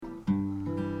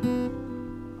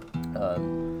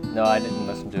No, I didn't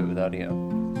listen to it with audio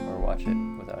or watch it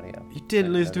with audio. You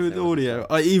didn't listen to it with audio.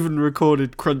 I even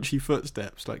recorded crunchy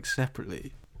footsteps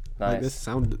separately. Nice.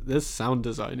 There's sound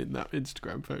design in that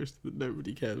Instagram post that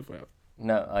nobody cares about.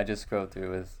 No, I just scrolled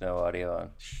through with no audio on.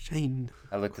 Shane.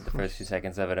 I looked at the first few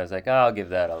seconds of it. I was like, I'll give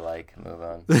that a like. Move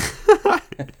on.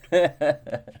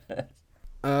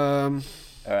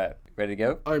 All right, ready to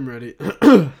go? I'm ready.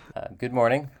 Good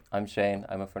morning. I'm Shane.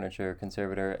 I'm a furniture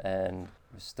conservator and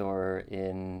restorer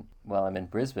in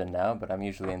Brisbane now, but I'm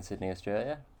usually in Sydney,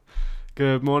 Australia.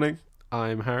 Good morning.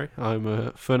 I'm Harry. I'm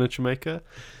a furniture maker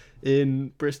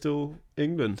in Bristol,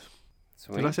 England.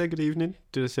 Sweet. Did I say good evening?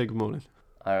 Did I say good morning?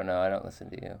 I don't know. I don't listen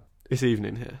to you. It's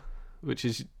evening here, which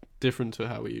is different to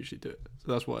how we usually do it.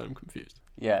 So that's why I'm confused.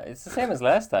 Yeah, it's the same as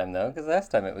last time, though, because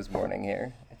last time it was morning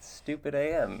here. It's stupid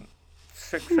AM.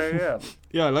 6 a.m.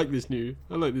 Yeah, I like this new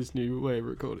way of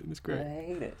recording. It's great. I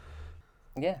hate it.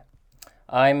 Yeah.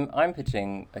 I'm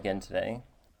pitching again today.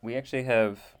 We've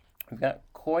got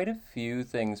quite a few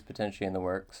things potentially in the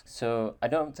works. So I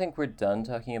don't think we're done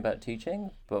talking about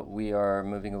teaching, but we are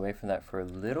moving away from that for a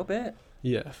little bit.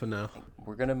 Yeah, for now.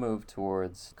 We're going to move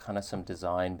towards kind of some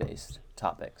design-based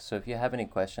topics. So if you have any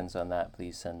questions on that,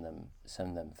 please send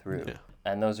them through. Yeah.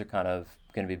 And those are kind of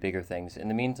going to be bigger things. In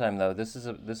the meantime, though, this is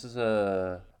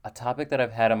a topic that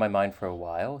I've had on my mind for a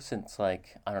while, since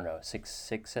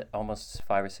almost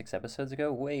 5 or 6 episodes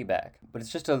ago, way back. But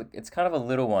it's kind of a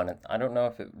little one. I don't know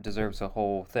if it deserves a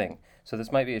whole thing. So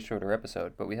this might be a shorter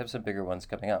episode, but we have some bigger ones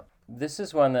coming up. This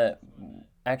is one that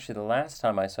actually the last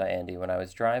time I saw Andy, when I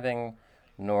was driving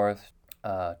north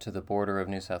to the border of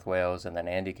New South Wales, and then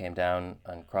Andy came down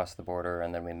and crossed the border,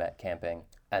 and then we met camping.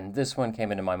 And this one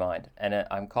came into my mind, and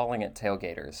I'm calling it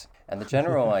tailgaters. And the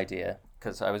general idea,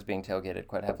 because I was being tailgated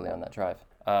quite heavily on that drive,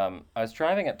 I was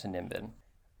driving up to Nimbin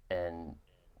and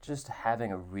just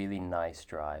having a really nice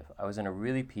drive. I was in a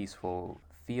really peaceful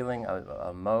feeling,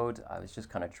 a mode. I was just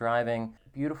kind of driving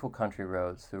beautiful country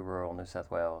roads through rural New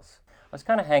South Wales. I was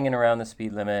kind of hanging around the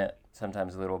speed limit,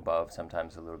 sometimes a little above,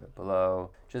 sometimes a little bit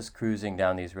below, just cruising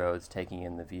down these roads, taking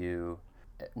in the view,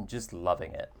 and just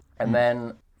loving it. And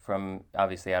then from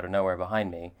obviously out of nowhere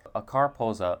behind me, a car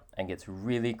pulls up and gets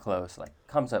really close,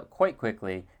 comes up quite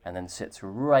quickly, and then sits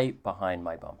right behind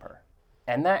my bumper.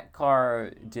 And that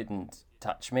car didn't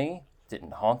touch me,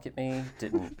 didn't honk at me,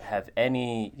 didn't have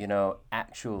any,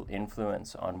 actual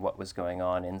influence on what was going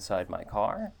on inside my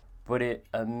car. But it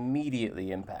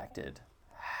immediately impacted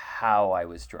how I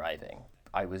was driving.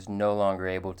 I was no longer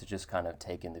able to just kind of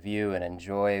take in the view and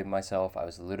enjoy myself. I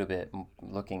was a little bit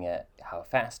looking at how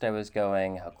fast I was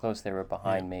going, how close they were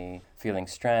behind me, feeling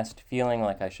stressed, feeling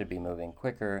like I should be moving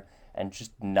quicker, and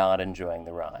just not enjoying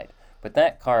the ride. But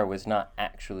that car was not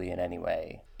actually in any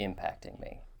way impacting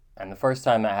me. And the first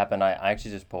time that happened, I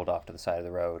actually just pulled off to the side of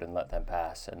the road and let them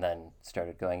pass, and then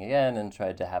started going again and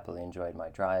tried to happily enjoy my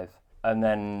drive. And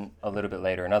then a little bit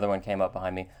later, another one came up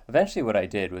behind me. Eventually what I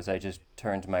did was I just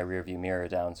turned my rearview mirror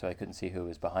down so I couldn't see who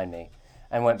was behind me,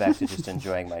 and went back to just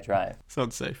enjoying my drive.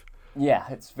 Sounds safe. Yeah,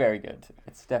 it's very good.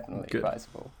 It's definitely good.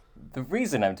 advisable. The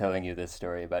reason I'm telling you this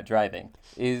story about driving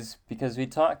is because we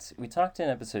talked in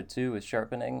episode 2 with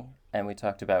sharpening, and we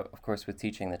talked about, of course, with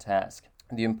teaching the task,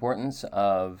 the importance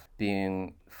of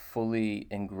being fully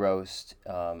engrossed.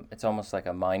 It's almost like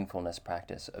a mindfulness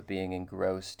practice of being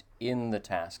engrossed in the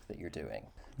task that you're doing.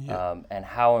 Yeah. And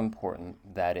how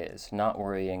important that is. Not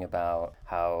worrying about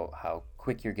how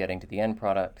quick you're getting to the end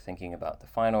product, thinking about the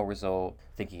final result,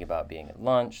 thinking about being at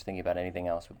lunch, thinking about anything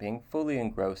else, but being fully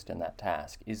engrossed in that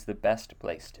task is the best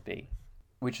place to be.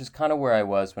 Which is kind of where I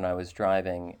was when I was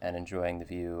driving and enjoying the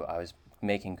view. I was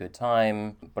making good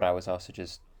time, but I was also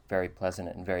just very pleasant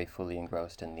and very fully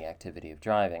engrossed in the activity of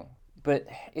driving. But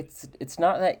it's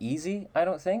not that easy, I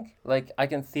don't think. I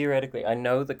can theoretically, I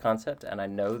know the concept and I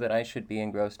know that I should be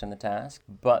engrossed in the task,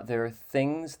 but there are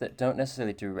things that don't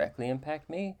necessarily directly impact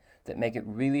me that make it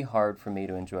really hard for me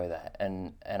to enjoy that.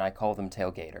 And I call them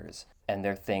tailgaters. And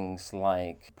they're things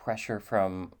like pressure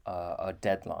from a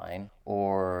deadline,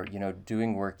 or,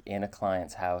 doing work in a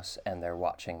client's house and they're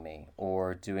watching me,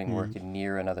 or doing work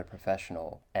near another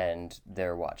professional and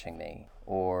they're watching me,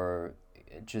 or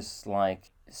just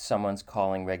someone's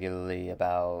calling regularly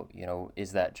about,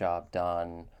 is that job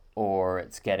done? Or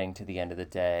it's getting to the end of the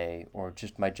day, or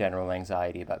just my general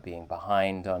anxiety about being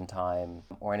behind on time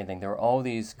or anything. There are all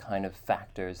these kind of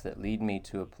factors that lead me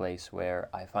to a place where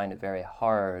I find it very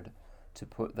hard to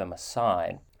put them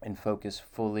aside and focus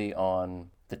fully on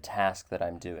the task that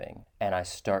I'm doing. And I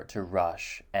start to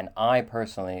rush. And I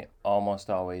personally almost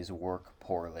always work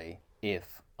poorly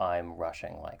if I'm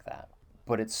rushing like that.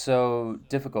 But it's so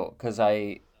difficult because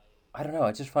I I don't know,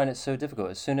 I just find it so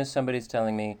difficult. As soon as somebody's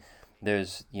telling me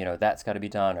there's, that's got to be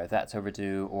done or that's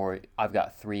overdue or I've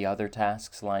got three other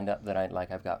tasks lined up that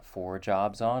I've got four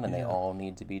jobs on and they Yeah. all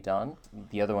need to be done.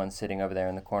 The other one's sitting over there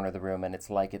in the corner of the room and it's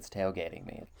like it's tailgating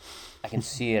me. I can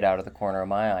see it out of the corner of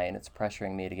my eye and it's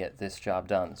pressuring me to get this job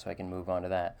done so I can move on to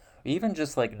that. Even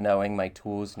just like knowing my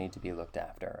tools need to be looked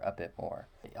after a bit more.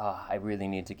 I really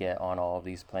need to get on all of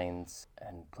these planes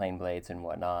and plane blades and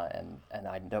whatnot, and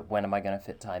I don't, when am I going to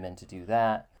fit time in to do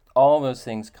that? All those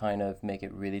things kind of make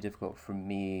it really difficult for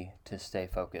me to stay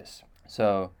focused.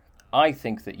 So I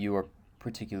think that you are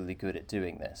particularly good at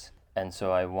doing this, and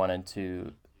so I wanted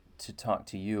to talk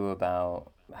to you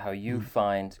about how you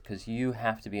find, because you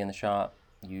have to be in the shop.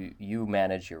 You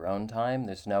manage your own time.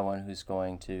 There's no one who's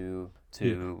going to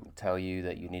tell you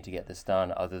that you need to get this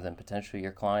done other than potentially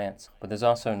your clients. But there's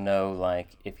also no,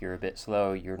 like, if you're a bit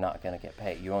slow, you're not going to get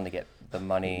paid. You only get the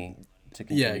money to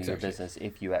continue your business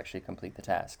if you actually complete the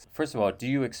tasks. First of all, do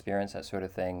you experience that sort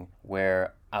of thing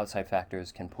where outside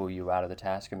factors can pull you out of the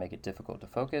task or make it difficult to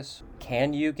focus?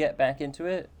 Can you get back into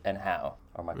it, and how?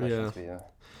 Are my questions for you.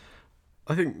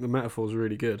 I think the metaphor is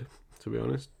really good, to be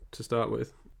honest, to start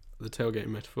with. The tailgating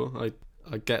metaphor.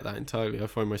 I get that entirely. I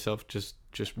find myself just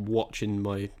watching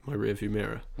my rearview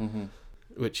mirror,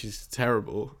 which is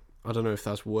terrible. I don't know if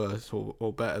that's worse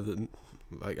or better than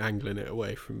like angling it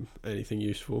away from anything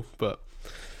useful. But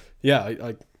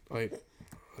yeah, I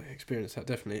experienced that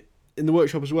definitely in the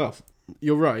workshop as well.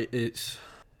 You're right. It's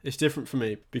different for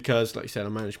me because, like you said, I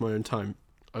manage my own time.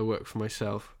 I work for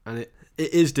myself, and it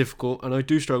is difficult, and I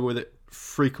do struggle with it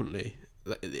frequently.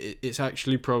 It's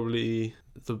actually probably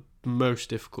the most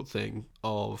difficult thing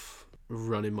of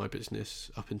running my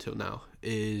business up until now.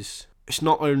 Is it's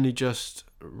not only just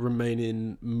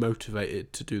remaining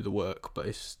motivated to do the work, but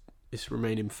it's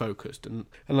remaining focused and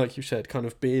like you said, kind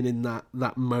of being in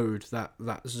that mode,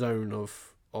 that zone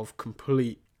of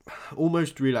complete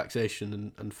almost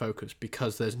relaxation and focus,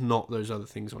 because there's not those other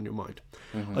things on your mind.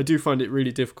 I do find it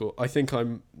really difficult. I think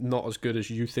I'm not as good as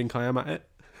you think I am at it.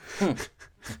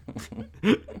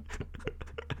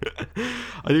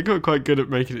 I think I'm quite good at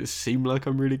making it seem like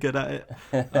I'm really good at it,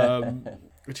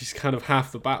 which is kind of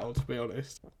half the battle, to be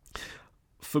honest.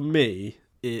 For me,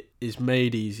 it is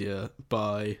made easier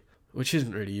by, which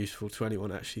isn't really useful to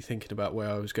anyone actually thinking about where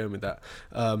I was going with that.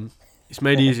 It's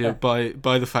made easier by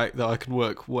the fact that I can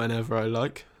work whenever I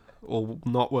like, or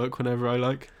not work whenever I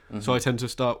like. So I tend to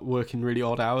start working really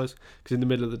odd hours, because in the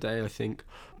middle of the day I think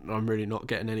I'm really not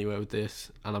getting anywhere with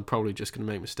this and I'm probably just going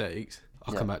to make mistakes.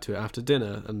 I'll come back to it after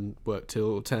dinner and work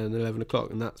till 10, 11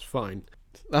 o'clock, and that's fine.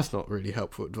 That's not really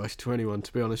helpful advice to anyone,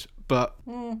 to be honest. But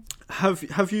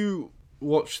have you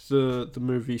watched the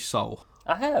movie Soul?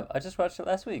 I have. I just watched it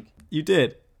last week. You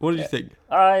did? What did you think?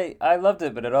 I loved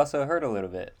it, but it also hurt a little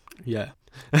bit. Yeah.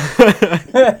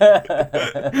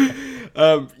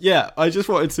 Yeah, I just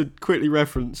wanted to quickly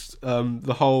reference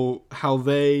the whole, how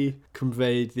they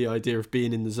conveyed the idea of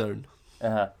being in the zone,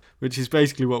 which is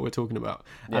basically what we're talking about.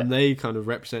 Yeah. And they kind of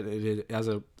represented it as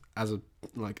a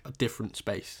like a different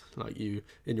space, like you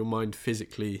in your mind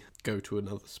physically go to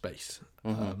another space.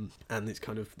 And it's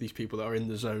kind of these people that are in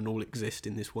the zone all exist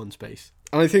in this one space.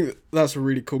 And I think that's a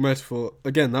really cool metaphor.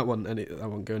 Again, that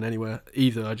one going anywhere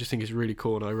either. I just think it's really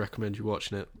cool, and I recommend you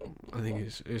watching it. I think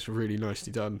it's really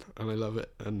nicely done, and I love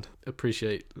it, and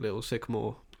appreciate little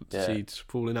sycamore seeds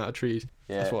falling out of trees.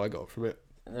 Yeah. That's what I got from it.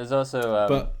 There's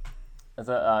also, as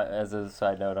a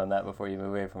side note on that, before you move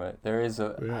away from it,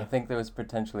 I think there was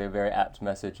potentially a very apt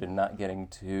message in not getting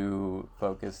too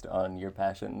focused on your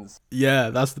passions. Yeah,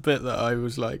 that's the bit that I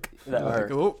was like,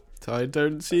 hurt. Oh, I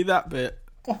don't see that bit.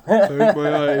 Close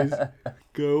my eyes.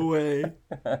 Go away.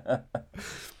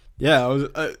 Yeah, I was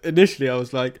initially I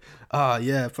was like,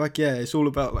 yeah, fuck yeah, it's all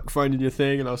about like finding your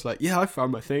thing, and I was like, yeah, I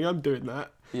found my thing, I'm doing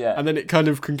that. Yeah. And then it kind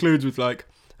of concludes with like,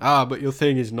 but your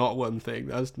thing is not one thing.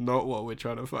 That's not what we're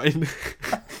trying to find.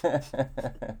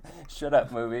 Shut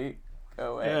up, movie.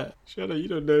 Go away. Yeah, shut up. You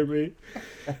don't know me.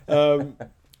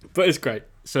 But it's great.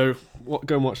 So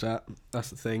go and watch that.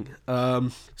 That's the thing.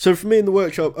 So for me in the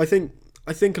workshop, I think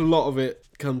a lot of it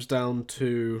comes down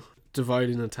to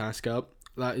dividing a task up.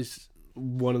 That is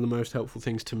one of the most helpful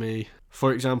things to me.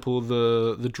 For example,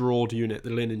 the drawed unit,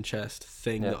 the linen chest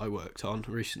thing that I worked on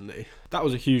recently, that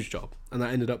was a huge job, and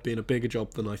that ended up being a bigger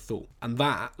job than I thought. And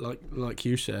that, like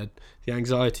you said, the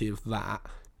anxiety of that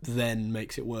then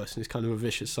makes it worse, and it's kind of a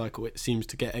vicious cycle. It seems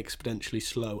to get exponentially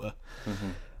slower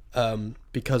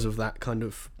because of that kind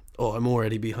of, I'm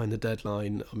already behind the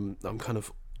deadline, I'm kind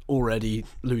of already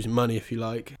losing money, if you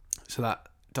like, so that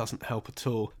doesn't help at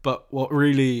all. But what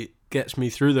really gets me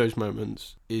through those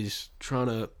moments is trying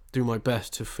to do my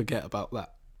best to forget about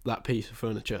that that piece of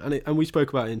furniture. And we spoke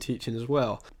about it in teaching as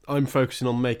well. I'm focusing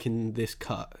on making this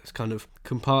cut. It's kind of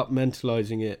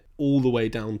compartmentalizing it all the way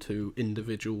down to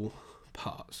individual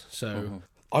parts. So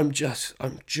I'm just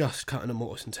cutting a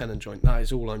mortise and tenon joint. That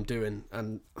is all I'm doing.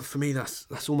 And for me,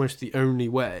 that's almost the only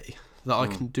way that I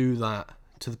can do that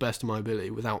to the best of my ability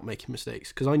without making mistakes.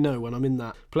 Because I know when I'm in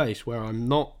that place where I'm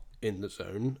not in the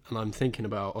zone and I'm thinking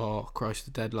about, oh Christ,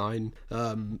 the deadline,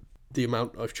 the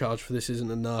amount I've charged for this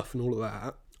isn't enough, and all of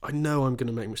that, I know I'm going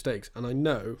to make mistakes, and I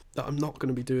know that I'm not going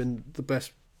to be doing the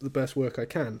best work I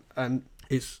can, and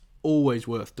it's always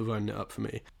worth dividing it up for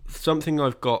me. Something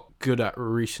I've got good at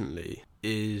recently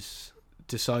is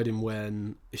deciding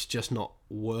when it's just not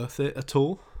worth it at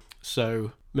all.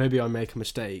 So maybe I make a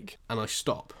mistake and I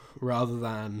stop, rather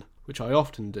than, which I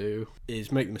often do,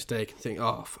 is make the mistake and think,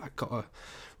 oh, I've got to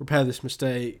repair this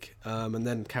mistake, and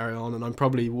then carry on, and I'm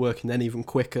probably working then even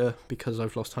quicker because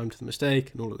I've lost time to the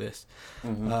mistake and all of this.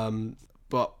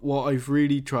 But what I've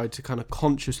really tried to kind of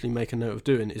consciously make a note of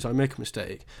doing is I make a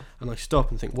mistake and I stop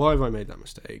and think, why have I made that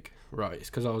mistake? Right, it's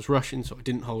because I was rushing, so I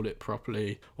didn't hold it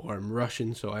properly, or I'm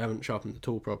rushing, so I haven't sharpened the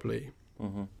tool properly.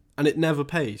 And it never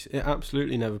pays. It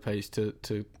absolutely never pays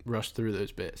to rush through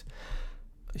those bits.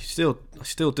 I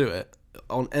still do it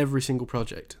on every single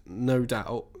project. No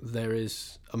doubt there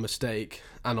is a mistake,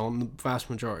 and on the vast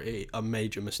majority, a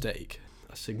major mistake,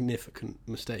 a significant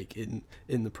mistake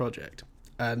in the project.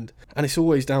 And it's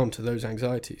always down to those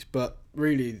anxieties. But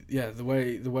really, yeah, the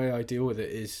way I deal with it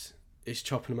is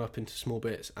chopping them up into small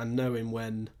bits and knowing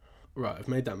when, right, I've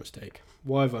made that mistake.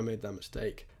 Why have I made that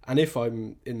mistake? And if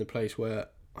I'm in the place where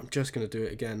I'm just going to do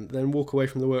it again, then walk away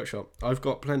from the workshop. I've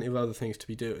got plenty of other things to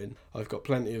be doing. I've got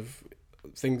plenty of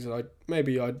things that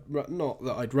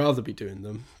I'd rather be doing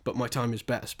them, but my time is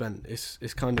better spent.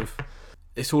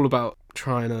 It's all about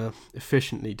trying to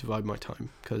efficiently divide my time,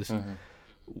 because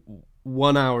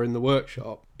 1 hour in the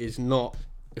workshop is not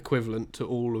equivalent to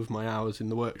all of my hours in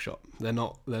the workshop. They're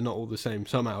not all the same.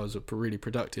 Some hours are really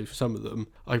productive. Some of them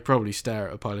I probably stare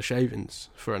at a pile of shavings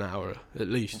for an hour at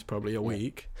least, probably a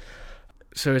week.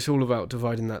 So it's all about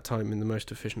dividing that time in the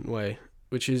most efficient way,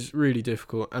 which is really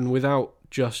difficult. And without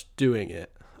just doing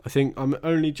it, I think I'm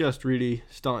only just really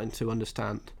starting to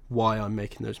understand why I'm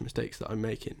making those mistakes that I'm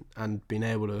making, and being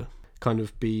able to kind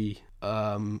of be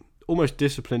almost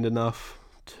disciplined enough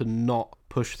to not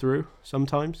push through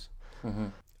sometimes.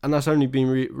 And that's only been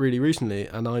really recently,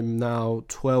 and I'm now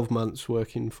 12 months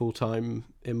working full-time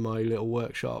in my little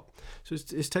workshop. So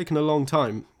it's taken a long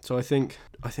time. So I think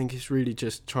it's really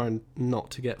just trying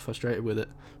not to get frustrated with it,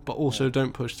 but also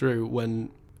don't push through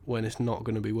when it's not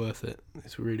going to be worth it.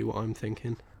 It's really what I'm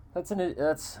thinking. That's an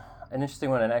interesting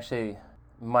one, and actually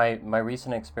my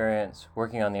recent experience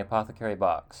working on the Apothecary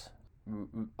box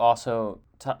also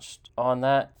touched on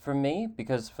that for me,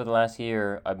 because for the last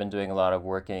year I've been doing a lot of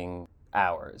working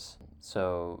hours.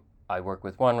 So I work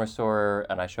with one restorer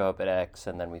and I show up at X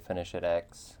and then we finish at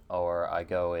X, or I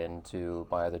go into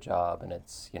my other job and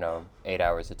it's 8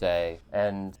 hours a day,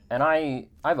 and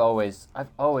I've always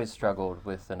struggled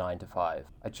with the 9 to 5.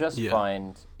 I just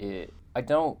find it, I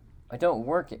don't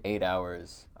work 8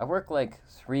 hours. I work like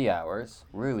 3 hours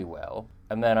really well,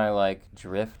 and then I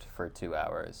drift for 2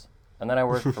 hours. And then I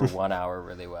work for 1 hour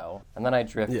really well. And then I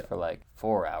drift for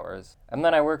 4 hours. And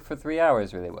then I work for 3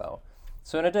 hours really well.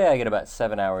 So in a day I get about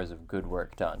 7 hours of good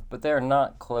work done. But they're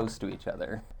not close to each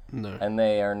other. No. And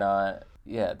they are not,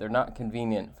 they're not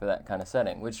convenient for that kind of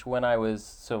setting. Which when I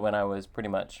was pretty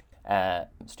much at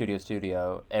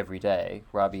Studio every day,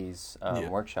 Robbie's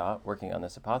workshop, working on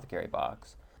this Apothecary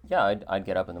box, I'd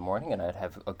get up in the morning and I'd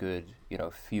have a good,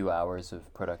 few hours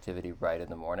of productivity right in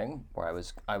the morning, where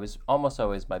I was almost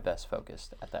always my best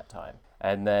focused at that time.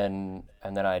 And then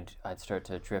I'd start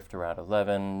to drift around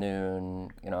 11,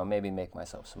 noon, maybe make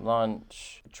myself some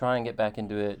lunch, try and get back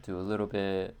into it, do a little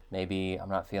bit. Maybe I'm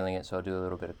not feeling it, so I'll do a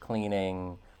little bit of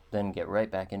cleaning, then get right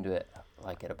back into it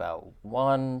at about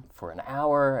 1 for an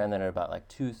hour, and then at about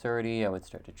 2:30 I would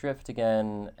start to drift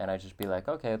again, and I'd just be like,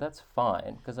 okay, that's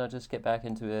fine, because I'll just get back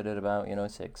into it at about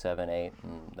 6, 7, 8,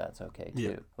 and that's okay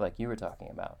too, like you were talking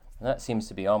about. And that seems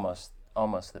to be almost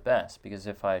the best, because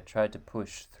if I tried to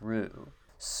push through,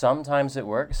 sometimes it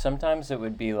works, sometimes it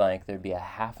would be there'd be a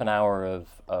half an hour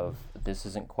of this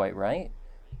isn't quite right,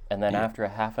 and then after a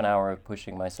half an hour of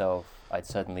pushing myself, I'd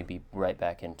suddenly be right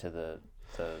back into the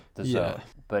zone.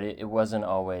 But it wasn't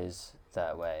always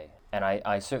that way. And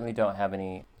I certainly don't have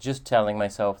any, just telling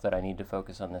myself that I need to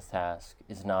focus on this task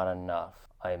is not enough.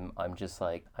 I'm just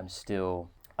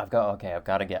I've got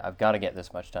to get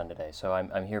this much done today. So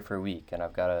I'm here for a week and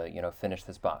I've got to, finish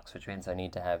this box, which means I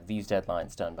need to have these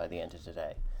deadlines done by the end of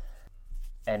today.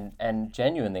 And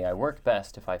genuinely, I work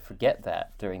best if I forget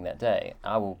that during that day.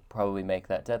 I will probably make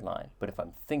that deadline. But if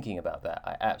I'm thinking about that,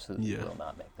 I absolutely will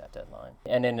not make that deadline.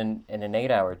 And in an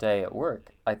 8-hour day at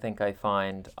work, I think I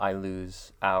find I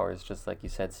lose hours, just like you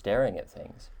said, staring at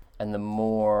things. And the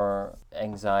more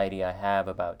anxiety I have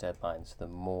about deadlines, the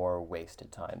more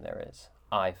wasted time there is.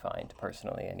 I find,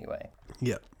 personally, anyway.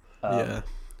 Yeah. Yeah.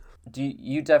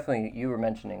 You were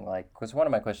mentioning, like, because one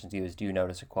of my questions to you is, do you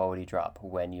notice a quality drop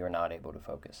when you're not able to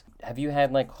focus? Have you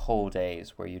had, like, whole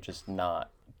days where you're just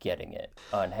not getting it?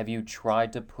 And have you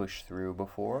tried to push through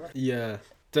before? Yeah,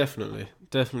 definitely.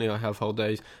 Definitely I have whole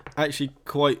days. Actually,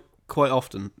 quite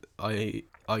often I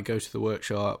go to the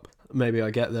workshop. Maybe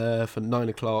I get there for 9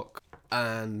 o'clock,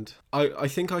 and I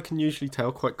think I can usually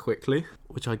tell quite quickly,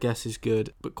 which I guess is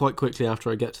good. But quite quickly after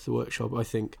I get to the workshop, I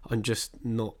think I'm just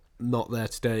not there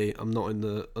today. I'm not in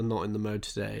the mode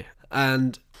today.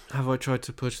 And have I tried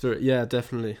to push through it? Yeah,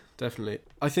 definitely.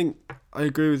 I think I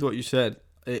agree with what you said.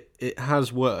 It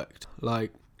has worked.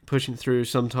 Like, pushing through,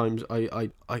 sometimes I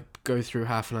go through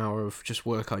half an hour of just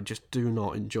work I just do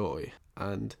not enjoy,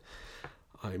 and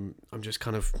I'm just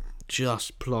kind of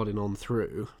just plodding on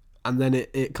through, and then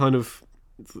it kind of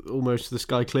almost the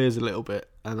sky clears a little bit,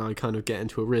 and I kind of get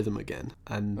into a rhythm again,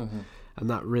 and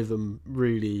that rhythm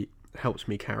really helps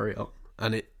me carry on.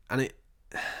 And it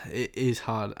is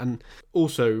hard, and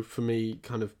also for me,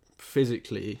 kind of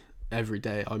physically, every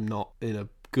day I'm not in a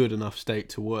good enough state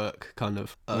to work kind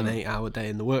of an 8-hour day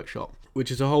in the workshop,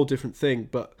 which is a whole different thing.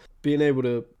 But being able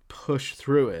to push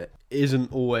through it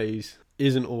isn't always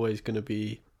going to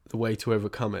be the way to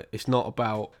overcome it. It's not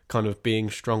about kind of being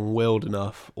strong-willed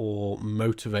enough or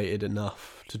motivated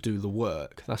enough to do the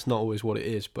work. That's not always what it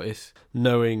is, but it's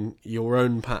knowing your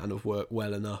own pattern of work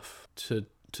well enough to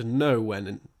know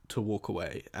when to walk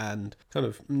away, and kind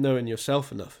of knowing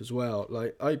yourself enough as well.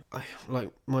 Like I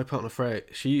like my partner Freya,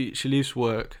 she leaves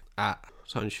work at,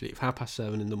 so she leaves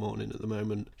 7:30 in the morning at the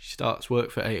moment. She starts work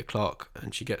for 8 o'clock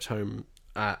and she gets home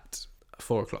at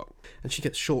 4 o'clock, and she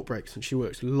gets short breaks and she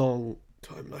works long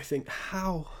time. And I think,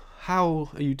 how are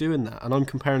you doing that? And I'm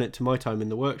comparing it to my time in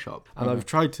the workshop, and I've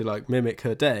tried to like mimic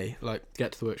her day, like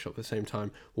get to the workshop at the same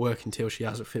time, work until she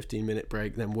has a 15-minute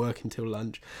break, then work until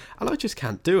lunch, and I just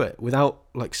can't do it without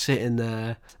like sitting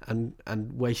there and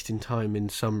wasting time in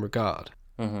some regard.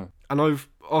 And I've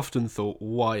often thought,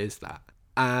 why is that?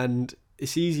 And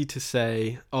it's easy to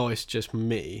say, oh, it's just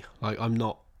me, like I'm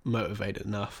not motivated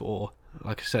enough, or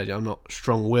like I said, I'm not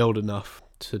strong-willed enough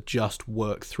to just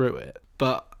work through it.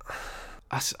 But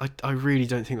I really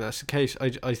don't think that's the case.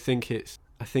 I think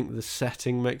the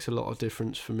setting makes a lot of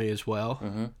difference for me as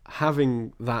well.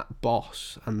 Having that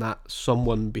boss and that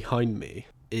someone behind me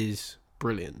is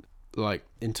brilliant, like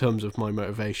in terms of my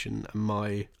motivation and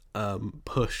my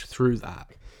push through that.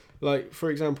 Like, for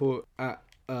example, at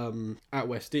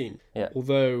Westdean,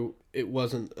 although it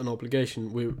wasn't an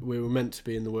obligation, we were meant to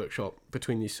be in the workshop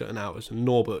between these certain hours, and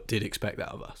Norbert did expect that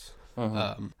of us.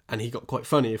 And he got quite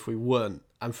funny if we weren't.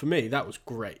 And for me, that was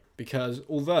great, because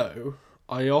although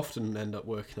I often end up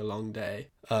working a long day,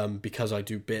 because I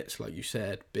do bits, like you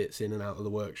said, bits in and out of the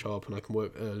workshop, and I can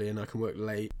work early and I can work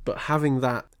late. But having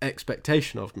that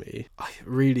expectation of me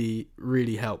really,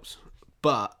 really helps.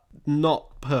 But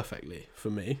not perfectly for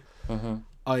me.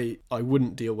 I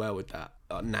wouldn't deal well with that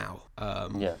now,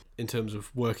 in terms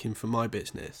of working for my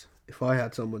business. If I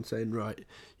had someone saying, right,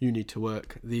 you need to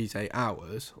work these 8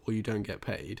 hours or you don't get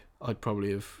paid, I'd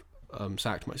probably have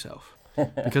sacked myself.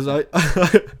 Because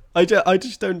I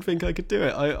just don't think I could do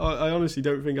it. I honestly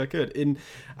don't think I could.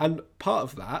 And part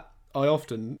of that, I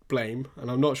often blame, and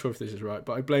I'm not sure if this is right,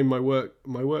 but I blame my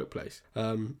workplace.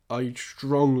 I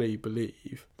strongly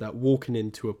believe that walking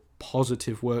into a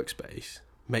positive workspace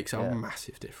makes a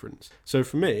massive difference. So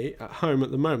for me, at home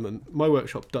at the moment, my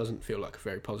workshop doesn't feel like a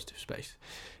very positive space.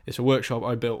 It's a workshop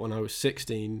I built when I was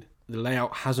 16. The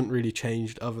layout hasn't really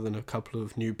changed other than a couple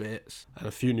of new bits and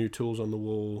a few new tools on the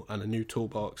wall and a new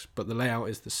toolbox, but the layout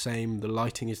is the same, the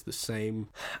lighting is the same,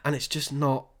 and it's just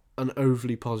not an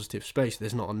overly positive space.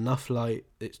 There's not enough light,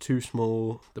 it's too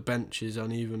small, the bench is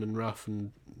uneven and rough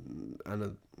and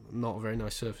not a very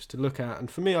nice surface to look at.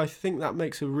 And for me, I think that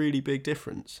makes a really big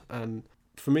difference. And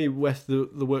for me,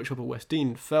 the workshop at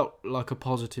Westdean felt like a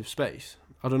positive space.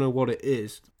 I don't know what it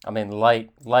is. I mean,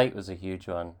 light was a huge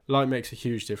one. Light makes a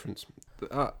huge difference.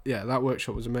 That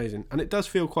workshop was amazing. And it does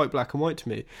feel quite black and white to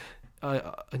me.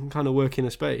 I can kind of walk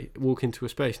into a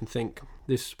space and think,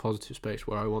 this is a positive space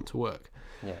where I want to work.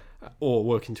 Yeah. Or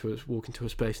walk into a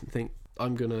space and think,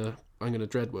 I'm gonna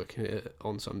dread working it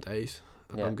on some days.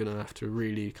 And I'm gonna have to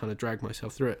really kind of drag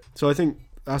myself through it. So I think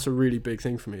that's a really big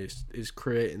thing for me, is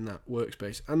creating that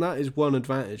workspace. And that is one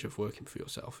advantage of working for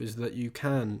yourself, is that you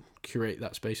can curate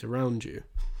that space around you.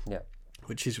 Yeah.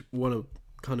 Which is one of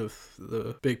kind of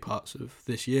the big parts of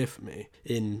this year for me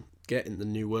in getting the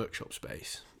new workshop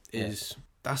space. Is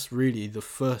that's really the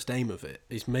first aim of it,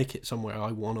 is make it somewhere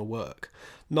I want to work.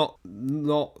 Not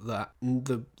that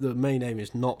the main aim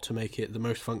is not to make it the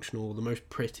most functional, the most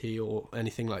pretty, or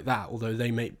anything like that, although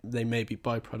they may be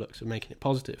byproducts of making it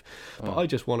positive. But I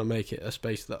just want to make it a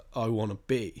space that I want to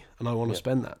be, and I want to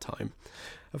spend that time.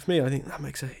 And for me, I think that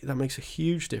makes a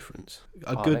huge difference.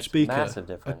 A good speaker, massive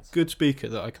difference. A good speaker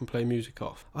that I can play music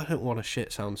off. I don't want a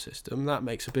shit sound system. That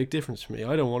makes a big difference for me.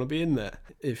 I don't want to be in there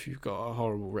if you've got a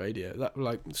horrible radio. That,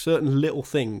 like, certain little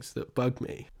things that bug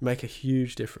me make a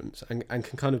huge difference, and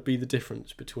can kind of be the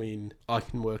difference between I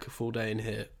can work a full day in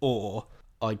here, or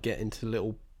I get into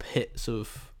little pits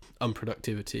of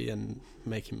unproductivity and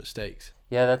making mistakes.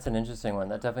 Yeah, that's an interesting one.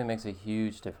 That definitely makes a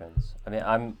huge difference. I mean,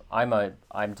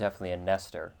 I'm definitely a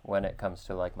nester when it comes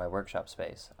to like my workshop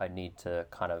space. I need to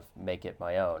kind of make it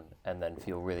my own and then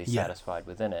feel really satisfied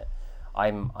within it.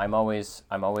 I'm always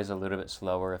a little bit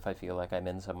slower if I feel like I'm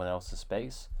in someone else's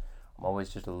space. I'm always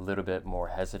just a little bit more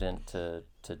hesitant to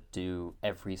do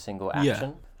every single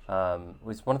action.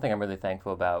 Which one thing I'm really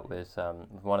thankful about with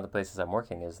one of the places I'm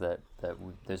working is that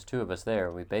there's two of us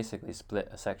there. We basically split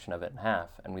a section of it in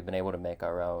half, and we've been able to make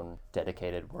our own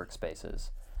dedicated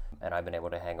workspaces. And I've been able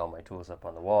to hang all my tools up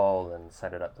on the wall and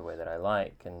set it up the way that I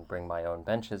like, and bring my own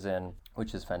benches in,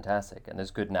 which is fantastic. And there's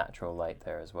good natural light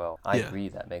there as well. I agree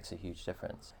that makes a huge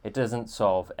difference. It doesn't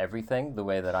solve everything the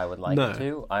way that I would like it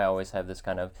to. I always have this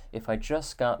kind of, if I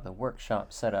just got the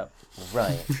workshop set up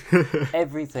right,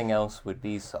 everything else would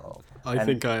be solved. I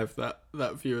think I have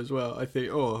that view as well. I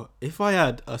think, if I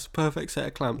had a perfect set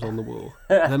of clamps on the wall,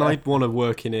 then I'd want to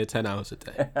work in here 10 hours a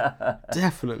day.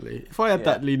 Definitely. If I had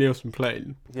that Lee Nielsen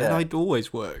plane, then I'd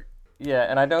always work. Yeah,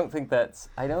 and I don't think that's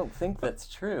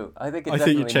true. I think it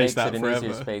definitely makes it an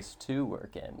easier space to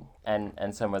work in,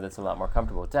 and somewhere that's a lot more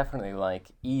comfortable. Definitely,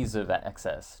 like, ease of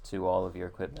access to all of your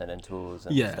equipment and tools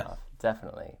and stuff.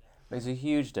 Definitely. Makes a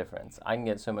huge difference. I can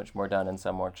get so much more done in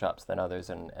some workshops than others,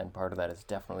 and part of that is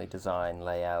definitely design,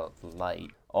 layout,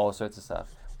 light, all sorts of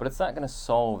stuff. But it's not going to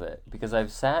solve it, because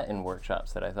I've sat in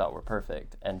workshops that I thought were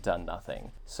perfect and done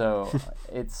nothing. So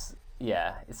it's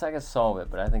not going to solve it,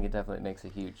 but I think it definitely makes a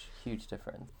huge, huge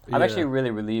difference. I'm actually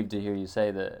really relieved to hear you say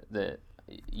that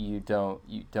you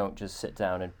don't just sit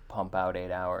down and pump out 8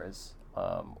 hours.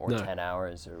 Or 10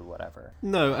 hours or whatever.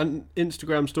 No, and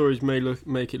Instagram stories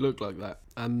make it look like that.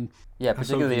 And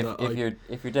particularly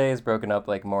if your day is broken up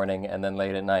like morning and then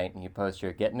late at night, and you post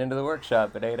you're getting into the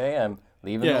workshop at 8 a.m.,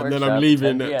 leaving the workshop and then I'm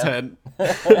leaving at 10.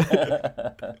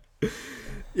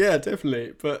 Yeah,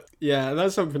 definitely. But yeah,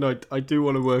 that's something I do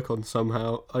want to work on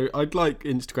somehow. I'd like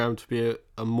Instagram to be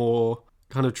a more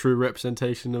kind of true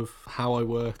representation of how I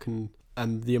work and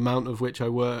the amount of which I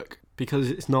work.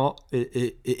 Because it's not,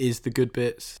 it is the good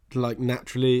bits, like,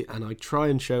 naturally, and I try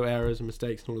and show errors and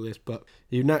mistakes and all of this, but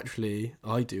you naturally,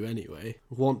 I do anyway,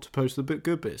 want to post the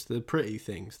good bits, the pretty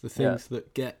things, the things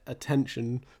that get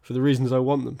attention for the reasons I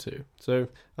want them to. So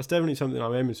that's definitely something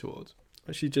I'm aiming towards.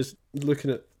 Actually, just looking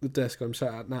at the desk I'm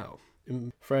sat at now,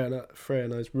 in Freya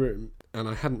and I's room, and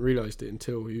I hadn't realised it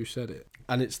until you said it,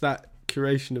 and it's that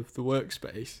curation of the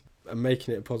workspace and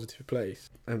making it a positive place.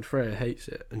 And Freya hates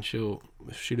it, and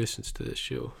if she listens to this,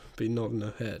 she'll be nodding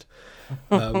her head.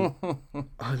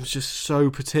 I'm just so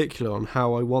particular on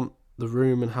how I want the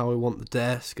room and how I want the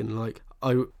desk, and like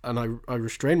I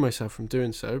restrained myself from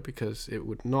doing so because it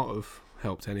would not have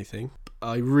helped anything.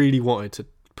 I really wanted to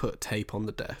put tape on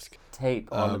the desk. Tape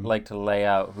on, like, to lay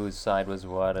out whose side was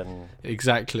what, and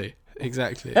exactly.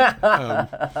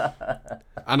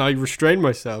 And I restrained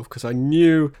myself because I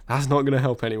knew that's not going to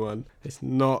help anyone. It's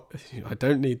not, I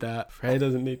don't need that. Freya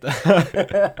doesn't need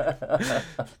that.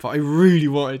 But I really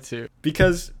wanted to,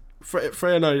 because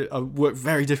Freya and I work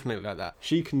very differently like that.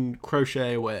 She can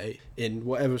crochet away in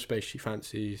whatever space she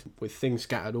fancies with things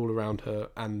scattered all around her,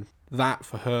 and that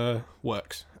for her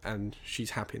works, and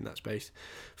she's happy in that space.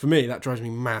 For me, that drives me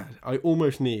mad. I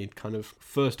almost need kind of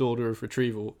first order of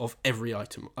retrieval of every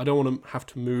item. I don't want to have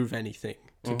to move anything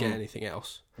to get anything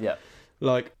else. Yeah.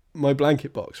 Like my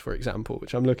blanket box, for example,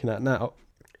 which I'm looking at now,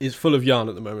 is full of yarn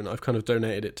at the moment. I've kind of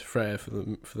donated it to Freya for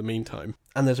the meantime.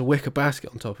 And there's a wicker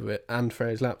basket on top of it and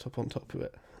Freya's laptop on top of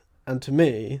it. And to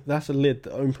me, that's a lid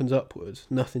that opens upwards.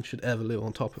 Nothing should ever live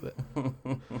on top of it.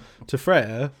 To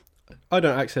Freya, I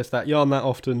don't access that yarn that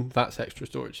often. That's extra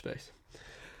storage space.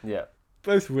 Yeah.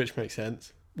 Both of which make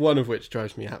sense. One of which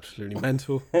drives me absolutely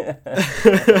mental.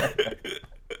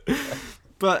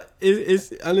 But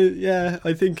yeah,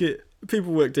 I think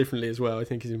people work differently as well. I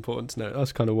think it's important to know.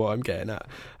 That's kind of what I'm getting at.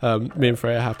 Me and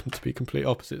Freya happen to be complete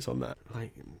opposites on that.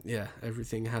 Like, yeah,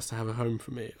 everything has to have a home for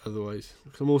me. Otherwise,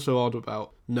 'cause I'm also odd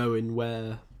about knowing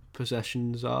where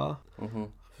possessions are. Mm-hmm.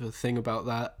 The thing about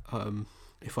that,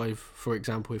 for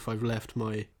example, if I've left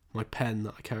my pen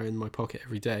that I carry in my pocket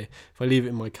every day, if I leave it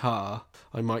in my car,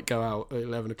 I might go out at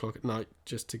 11 o'clock at night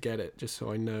just to get it, just so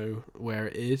I know where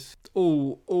it is.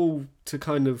 All to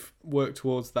kind of work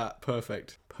towards that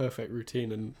perfect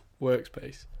routine and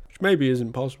workspace, which maybe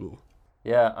isn't possible.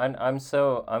 Yeah, I'm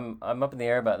up in the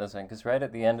air about this one, because right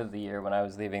at the end of the year when I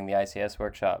was leaving the ICS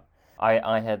workshop,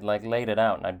 I had like laid it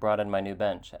out and I'd brought in my new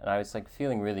bench and I was like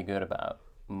feeling really good about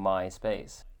my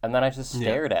space. And then I just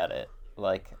stared at it.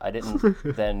 Like, I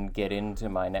didn't then get into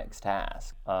my next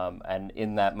task. And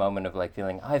in that moment of like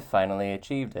feeling, I finally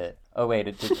achieved it. Oh wait,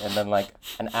 it did. And then like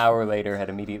an hour later had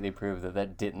immediately proved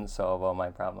that didn't solve all my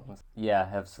problems. Yeah,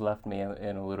 has left me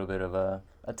in a little bit of a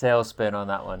tailspin on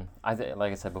that one.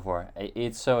 Like I said before,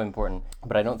 it's so important,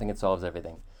 but I don't think it solves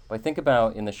everything. But I think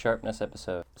about in the sharpness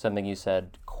episode, something you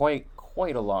said quite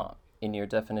a lot in your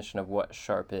definition of what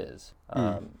sharp is,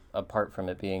 apart from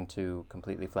it being two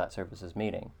completely flat surfaces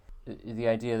meeting. The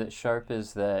idea that sharp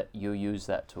is that you use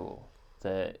that tool,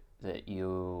 that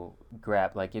you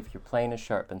grab, like if your plane is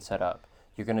sharp and set up,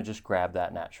 you're going to just grab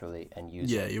that naturally and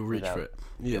use it. Yeah, you'll reach for it.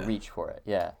 Yeah. You reach for it,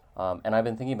 yeah. And I've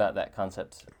been thinking about that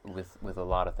concept with a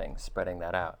lot of things, spreading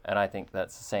that out. And I think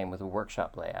that's the same with a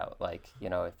workshop layout. Like, you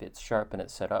know, if it's sharp and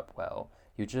it's set up well,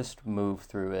 you just move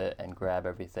through it and grab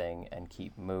everything and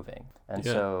keep moving. And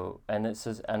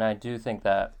and I do think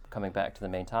that, coming back to the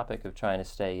main topic of trying to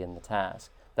stay in the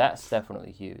task, that's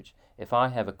definitely huge. If I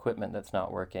have equipment that's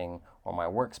not working, or my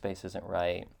workspace isn't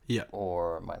right,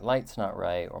 or my light's not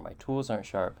right, or my tools aren't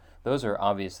sharp, those are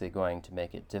obviously going to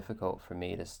make it difficult for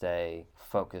me to stay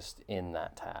focused in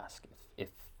that task. If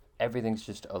everything's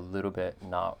just a little bit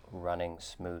not running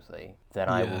smoothly, then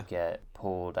I will get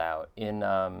pulled out.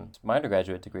 My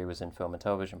undergraduate degree was in film and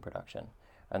television production,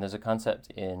 and there's a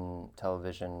concept in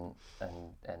television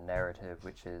and narrative,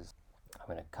 which is, I'm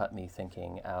going to cut me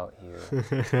thinking out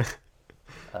here.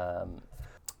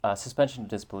 Suspension of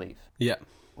disbelief. Yeah.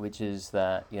 Which is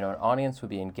that, you know, an audience would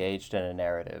be engaged in a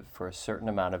narrative for a certain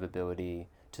amount of ability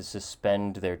to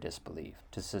suspend their disbelief,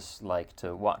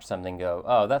 to watch something go,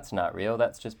 oh, that's not real,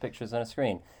 that's just pictures on a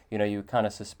screen. You know, you kind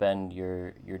of suspend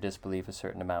your disbelief a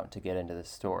certain amount to get into the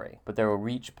story. But there will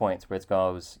reach points where it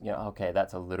goes, you know, okay,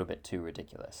 that's a little bit too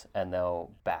ridiculous, and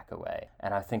they'll back away.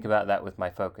 And I think about that with my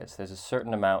focus. There's a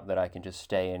certain amount that I can just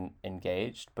stay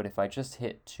engaged, but if I just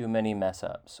hit too many mess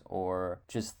ups, or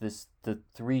just the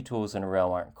three tools in a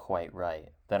row aren't quite right,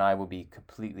 then I will be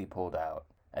completely pulled out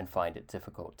and find it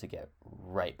difficult to get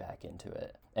right back into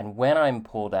it. And when I'm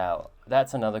pulled out,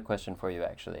 that's another question for you,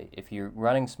 actually. If you're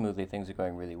running smoothly, things are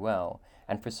going really well,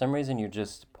 and for some reason you're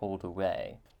just pulled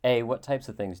away, A, what types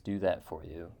of things do that for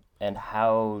you? And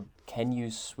how can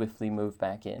you swiftly move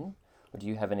back in? Or do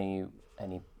you have any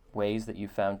ways that you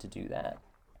found to do that?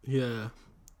 Yeah,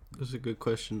 that's a good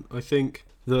question. I think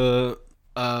the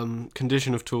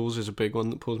condition of tools is a big one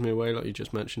that pulls me away, like you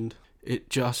just mentioned.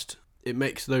 It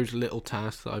makes those little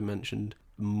tasks that I mentioned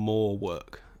more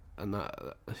work, and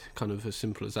that kind of as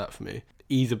simple as that for me.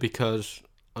 Either because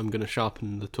I'm going to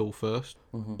sharpen the tool first,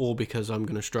 or because I'm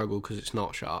going to struggle because it's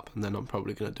not sharp, and then I'm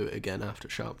probably going to do it again after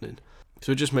sharpening.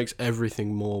 So it just makes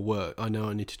everything more work. I know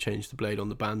I need to change the blade on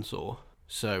the bandsaw,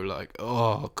 so like,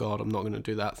 oh god, I'm not going to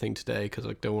do that thing today because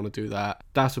I don't want to do that.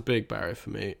 That's a big barrier for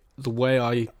me. The way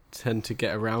I tend to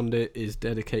get around it is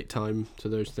dedicate time to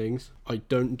those things. I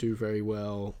don't do very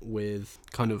well with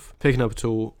kind of picking up a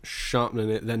tool, sharpening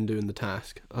it, then doing the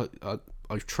task.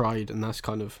 I've tried, and that's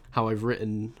kind of how I've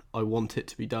written. I want it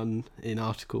to be done in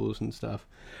articles and stuff,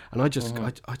 and I just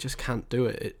I just can't do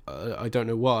it. I don't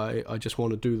know why. I just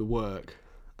want to do the work,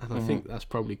 and I think that's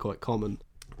probably quite common.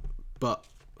 But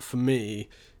for me,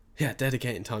 yeah,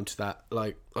 dedicating time to that.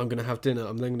 Like, I'm going to have dinner,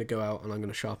 I'm then going to go out and I'm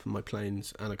going to sharpen my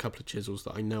planes and a couple of chisels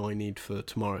that I know I need for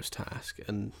tomorrow's task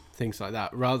and things like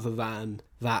that, rather than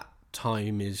that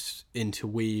time is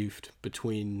interweaved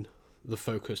between the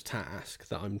focused task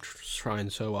that I'm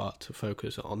trying so hard to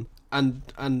focus on. And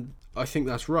I think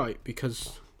that's right,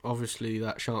 because obviously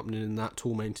that sharpening and that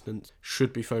tool maintenance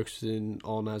should be focusing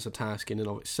on as a task in and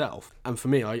of itself. And for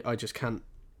me, I just can't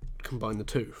combine the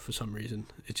two for some reason.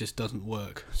 It just doesn't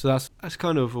work. So that's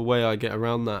kind of a way I get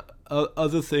around that.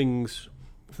 Other things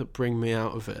that bring me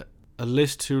out of it: a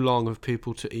list too long of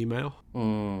people to email.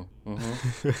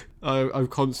 I've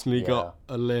constantly got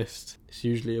a list. It's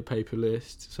usually a paper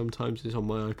list, sometimes it's on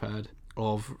my iPad,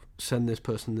 of send this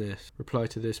person this, reply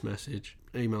to this message,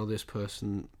 email this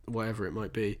person, whatever it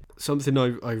might be. Something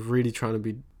I'm really trying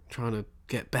to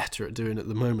get better at doing at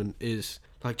the moment is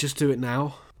like, just do it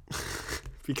now.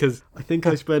 Because I think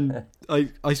I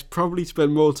probably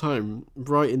spend more time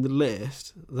writing the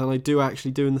list than I do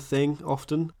actually doing the thing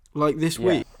often. Like this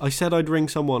week, I said I'd ring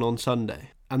someone on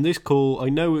Sunday. And this call, I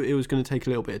know it was going to take a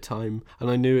little bit of time, and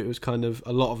I knew it was kind of,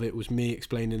 a lot of it was me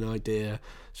explaining an idea,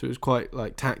 so it was quite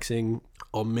like taxing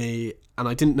on me, and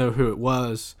I didn't know who it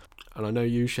was, and I know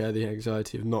you share the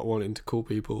anxiety of not wanting to call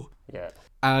people. Yeah.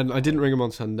 And I didn't ring him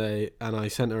on Sunday, and I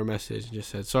sent her a message and just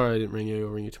said, sorry I didn't ring you,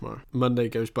 I'll ring you tomorrow. Monday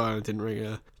goes by and I didn't ring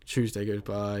her. Tuesday goes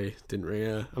by, didn't ring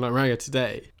her, and I rang her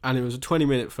today, and it was a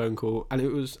 20-minute phone call, and it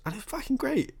was fucking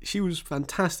great. She was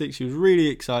fantastic, she was really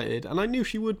excited, and I knew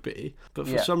she would be, but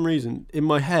for some reason, in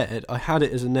my head, I had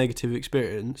it as a negative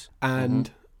experience,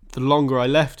 and the longer I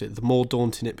left it, the more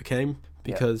daunting it became,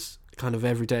 because kind of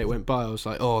every day it went by, I was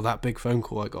like, oh, that big phone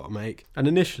call I got to make. And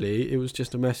initially, it was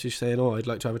just a message saying, oh, I'd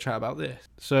like to have a chat about this.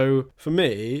 So, for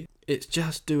me, it's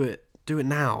just do it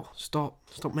now. Stop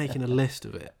making a list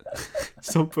of it.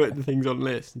 Stop putting things on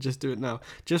lists and just do it now.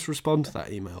 Just respond to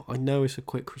that email. I know it's a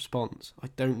quick response. I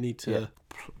don't need to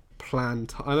plan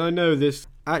and I know this,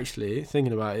 actually,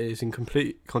 thinking about it, is in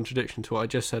complete contradiction to what I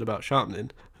just said about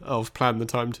sharpening, of plan the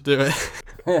time to do it.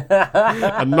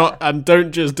 and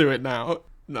don't just do it now.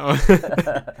 No.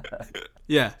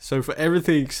 Yeah, so for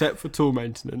everything except for tool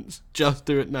maintenance, just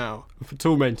do it now. And for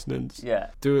tool maintenance,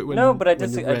 do it when No, but I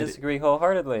you're ready. disagree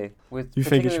wholeheartedly with,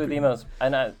 particularly with emails.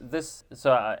 And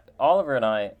Oliver and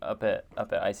I up at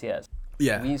ICS,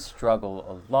 we struggle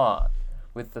a lot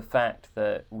with the fact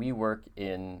that we work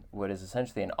in what is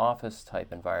essentially an office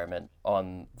type environment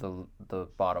on the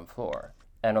bottom floor,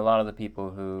 and a lot of the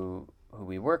people who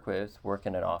we work with work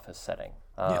in an office setting.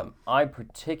 I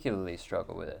particularly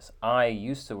struggle with this. I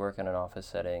used to work in an office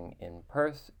setting in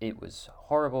Perth. It was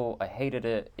horrible. I hated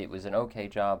it. It was an okay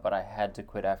job, but I had to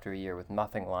quit after a year with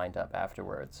nothing lined up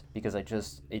afterwards because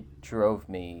it drove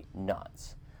me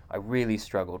nuts. I really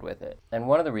struggled with it. And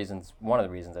one of the reasons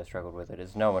I struggled with it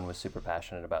is no one was super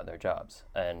passionate about their jobs.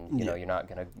 And, you know, you're not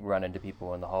going to run into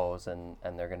people in the halls and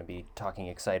they're going to be talking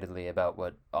excitedly about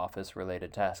what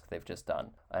office-related task they've just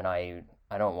done. And I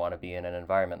don't want to be in an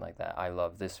environment like that. I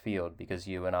love this field because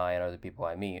you and I and other people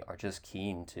I meet are just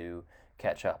keen to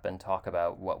catch up and talk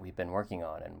about what we've been working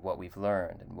on and what we've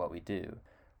learned and what we do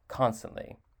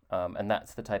constantly. And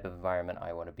that's the type of environment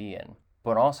I want to be in.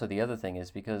 But also the other thing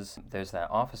is because there's that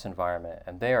office environment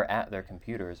and they are at their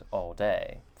computers all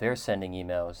day. They're sending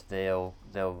emails.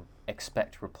 They'll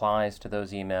expect replies to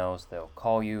those emails. They'll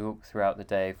call you throughout the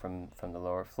day from the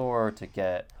lower floor to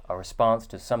get a response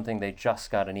to something they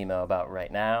just got an email about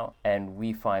right now. And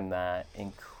we find that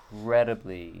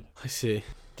incredibly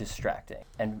distracting.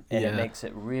 And it makes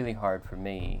it really hard for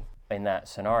me in that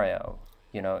scenario.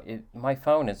 You know, my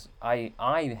phone is, I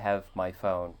have my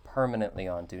phone permanently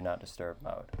on Do Not Disturb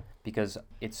mode because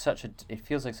it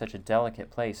feels like such a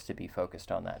delicate place to be focused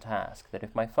on that task that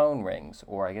if my phone rings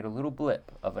or I get a little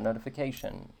blip of a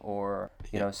notification or,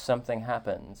 you know, something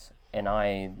happens and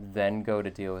I then go to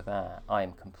deal with that, I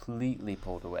am completely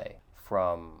pulled away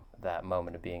from that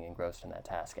moment of being engrossed in that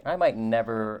task. And I might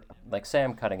never, like say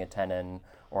I'm cutting a tenon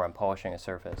or I'm polishing a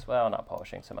surface. Well, not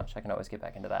polishing so much. I can always get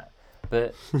back into that.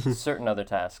 But certain other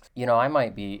tasks, you know, I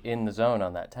might be in the zone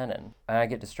on that tenon and I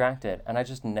get distracted and I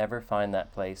just never find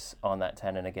that place on that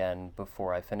tenon again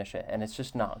before I finish it. And it's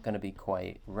just not going to be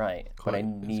quite right, but I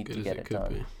need to get it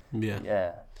done.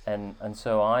 Yeah. And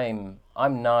so I'm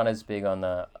not as big on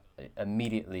the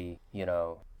immediately, you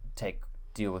know,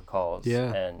 deal with calls.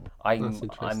 Yeah. And I'm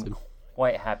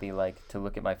quite happy like to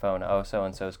look at my phone. Oh,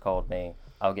 so-and-so's called me.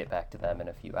 I'll get back to them in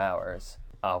a few hours.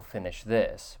 I'll finish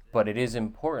this. But it is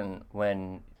important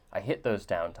when I hit those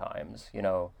down times, you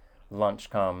know,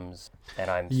 lunch comes and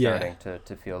I'm starting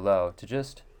to feel low, to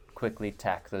just quickly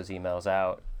tack those emails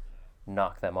out,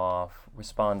 knock them off,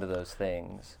 respond to those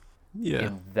things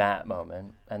in that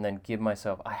moment, and then give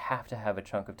myself, I have to have a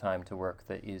chunk of time to work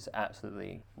that is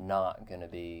absolutely not going to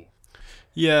be...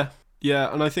 Yeah,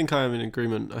 and I think I am in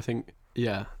agreement. I think,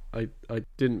 I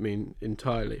didn't mean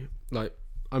entirely. Like,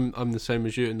 I'm the same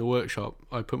as you in the workshop.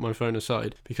 I put my phone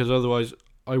aside because otherwise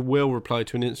I will reply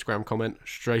to an Instagram comment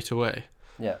straight away.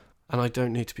 Yeah. And I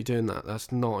don't need to be doing that.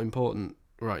 That's not important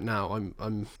right now.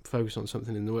 I'm focused on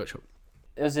something in the workshop.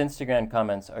 Those Instagram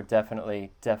comments are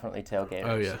definitely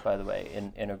tailgaters, by the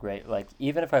way, in a great, like,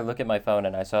 even if I look at my phone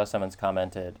and I saw someone's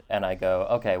commented and I go,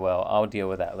 okay, well, I'll deal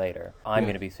with that later. I'm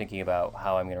going to be thinking about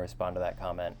how I'm going to respond to that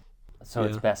comment. So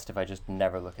it's best if I just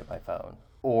never look at my phone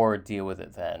or deal with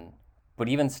it then. But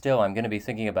even still, I'm going to be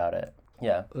thinking about it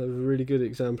Yeah. I have a really good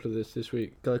example of this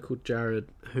week. A guy called Jared,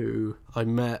 who I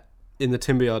met in the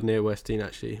timber yard near Westdean,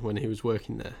 actually, when he was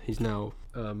working there. He's now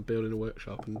building a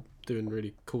workshop and doing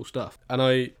really cool stuff. And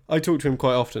I talk to him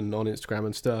quite often on Instagram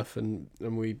and stuff, and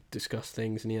we discuss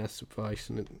things, and he has advice,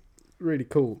 and it's really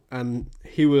cool. And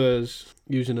he was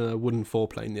using a wooden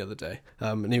foreplane the other day,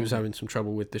 and he was having some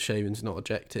trouble with the shavings not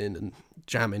ejecting and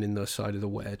jamming in the side of the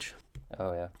wedge.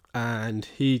 Oh, yeah. And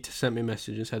he sent me a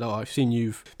message and said, I've seen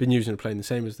you've been using a plane the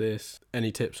same as this.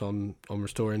 Any tips on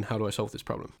restoring? How do I solve this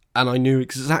problem? And I knew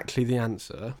exactly the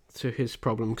answer to his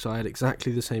problem because I had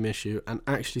exactly the same issue. And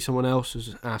actually someone else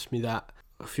has asked me that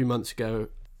a few months ago.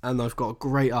 And I've got a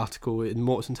great article in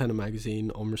Mortise and Tenon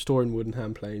magazine on restoring wooden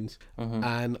hand planes. Mm-hmm.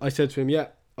 And I said to him, yeah,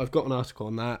 I've got an article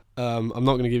on that. I'm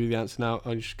not going to give you the answer now.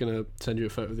 I'm just going to send you a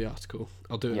photo of the article.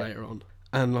 I'll do it later on.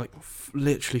 And like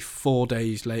literally 4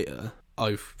 days later,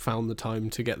 I've found the time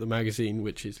to get the magazine,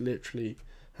 which is literally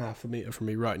half a metre from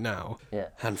me right now,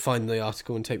 and find the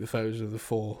article and take the photos of the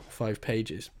 4-5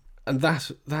 pages. And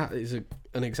that is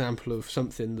an example of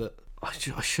something that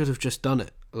I should have just done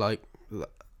it. Like,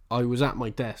 I was at my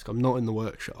desk, I'm not in the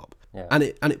workshop, and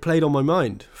it played on my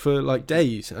mind for like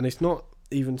days, and it's not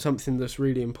even something that's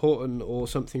really important or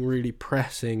something really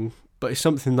pressing, but it's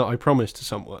something that I promised to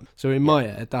someone. So in my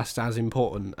head, that's as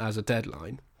important as a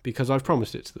deadline, because I've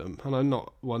promised it to them, and I'm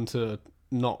not one to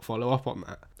not follow up on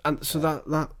that. And so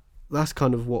that's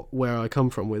kind of where I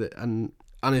come from with it, and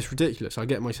it's ridiculous. I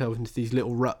get myself into these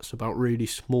little ruts about really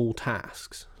small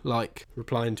tasks, like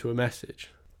replying to a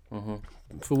message. Mm-hmm.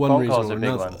 For one phone reason calls or are big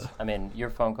another. ones. I mean, your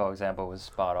phone call example was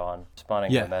spot on.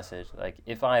 Responding to a message, like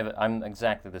I'm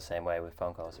exactly the same way with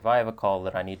phone calls. If I have a call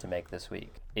that I need to make this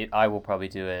week, I will probably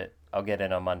do it. I'll get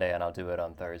in on Monday and I'll do it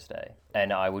on Thursday,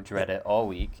 and I will dread it all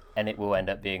week, and it will end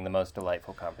up being the most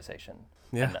delightful conversation.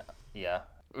 Yeah, and,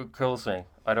 it kills me.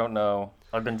 I don't know.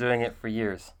 I've been doing it for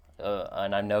years,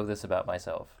 and I know this about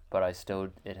myself, but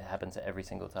it happens every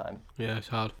single time. Yeah, it's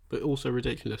hard, but also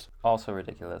ridiculous.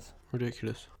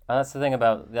 Ridiculous. And that's the thing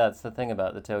about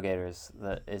the tailgaters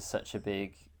that is such a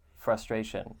big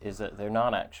frustration, is that they're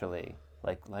not actually,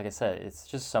 like I said, it's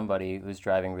just somebody who's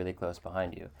driving really close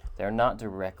behind you. They're not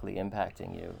directly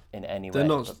impacting you in any way. They're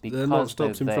not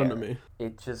stopped in front of me.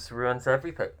 It just ruins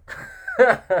everything.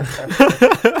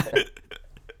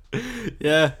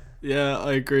 Yeah,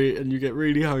 I agree, and you get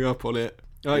really hung up on it.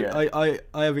 I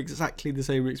have exactly the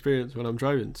same experience when I'm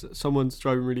driving. Someone's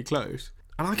driving really close,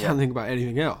 and I can't think about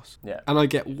anything else. Yeah. And I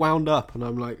get wound up, and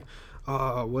I'm like,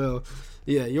 oh, well,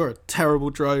 yeah, you're a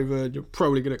terrible driver, and you're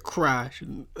probably going to crash,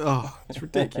 and it's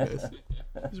ridiculous.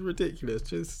 It's ridiculous.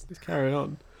 Just carry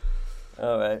on.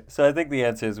 All right. So I think the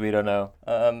answer is we don't know.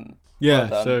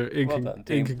 So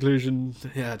in conclusion,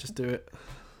 just do it.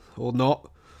 Or not.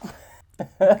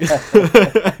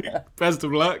 Best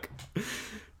of luck.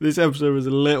 This episode was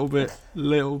a little bit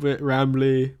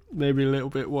rambly, maybe a little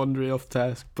bit wandery off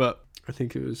task, but I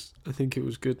think it was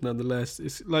good nonetheless.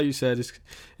 It's like you said,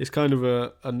 it's kind of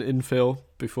an infill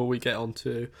before we get on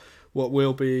to what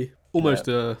will be almost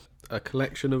a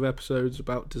collection of episodes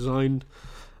about design.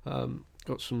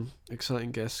 Got some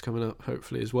exciting guests coming up,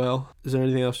 hopefully, as well. Is there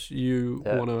anything else you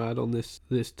want to add on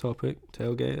this topic,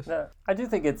 tailgaters? No, I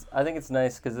think it's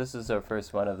nice because this is our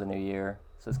first one of the new year,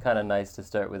 so it's kind of nice to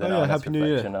start with an honest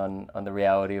reflection on the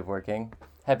reality of working.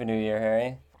 Happy New Year,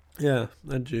 Harry. Yeah,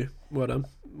 and you. Well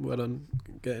done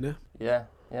getting it. Yeah.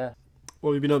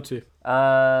 What have you been up to?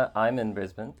 I'm in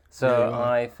Brisbane. So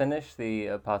I finished the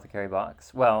Apothecary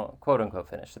box. Well, quote unquote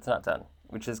finished. It's not done,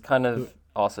 which is kind of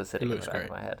also sitting in the back of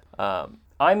my head.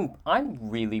 I'm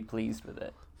really pleased with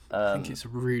it. I think it's a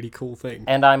really cool thing.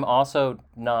 And I'm also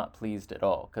not pleased at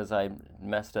all because I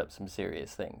messed up some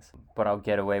serious things. But I'll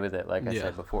get away with it, like I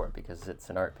said before, because it's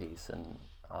an art piece and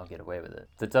I'll get away with it.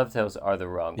 The dovetails are the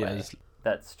wrong way.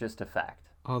 That's just a fact.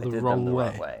 The wrong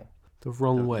way. The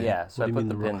wrong way? Yeah, so I put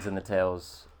the pins and the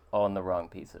tails on the wrong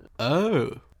pieces.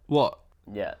 Oh, what?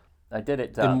 Yeah, I did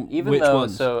it dumb.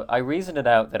 So I reasoned it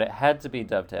out that it had to be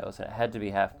dovetails and it had to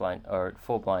be half-blind or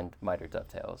full-blind miter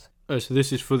dovetails. Oh, so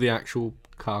this is for the actual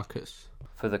carcass?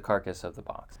 For the carcass of the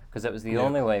box. Because it was the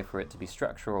only way for it to be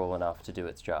structural enough to do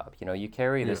its job. You know, you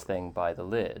carry this thing by the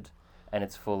lid and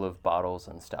it's full of bottles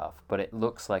and stuff, but it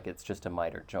looks like it's just a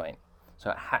miter joint.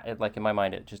 So, like in my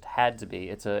mind, it just had to be.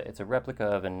 It's a replica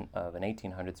of an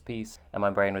 1800s piece, and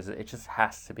my brain was it just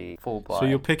has to be full blind. So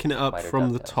you're picking it up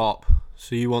from the top.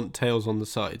 So you want tails on the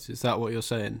sides. Is that what you're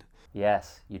saying?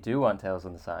 Yes, you do want tails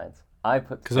on the sides. I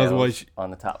put tails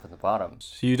on the top and the bottom.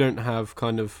 So you don't have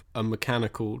kind of a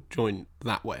mechanical joint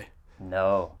that way.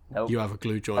 No, nope. You have a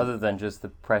glue joint. Other than just the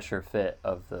pressure fit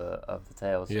of the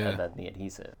tails Yeah. and then the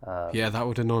adhesive. Yeah, that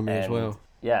would annoy me as well.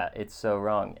 Yeah, it's so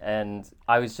wrong. And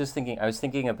I was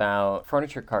thinking about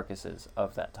furniture carcasses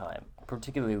of that time,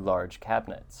 particularly large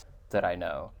cabinets that I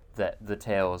know, that the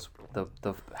tails, the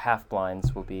half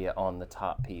blinds will be on the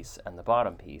top piece and the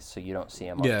bottom piece, so you don't see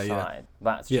them on the side.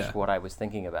 That's just what I was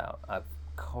thinking about. I'm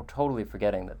totally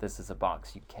forgetting that this is a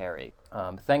box you carry.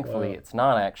 Thankfully, it's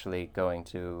not actually going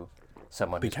to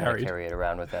someone who's going to carry it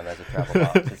around with them as a travel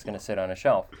box. It's going to sit on a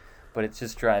shelf. But it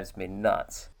just drives me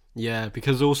nuts. Yeah,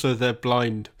 because also they're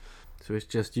blind, so it's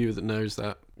just you that knows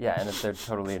that. Yeah, and they're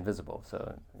totally invisible,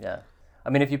 so yeah. I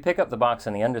mean, if you pick up the box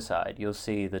on the underside, you'll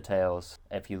see the tails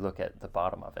if you look at the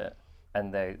bottom of it,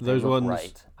 and they look ones,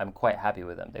 right. I'm quite happy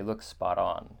with them. They look spot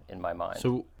on in my mind.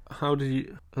 So are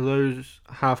those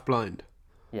half blind?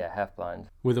 Yeah, half blind.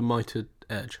 With a mitered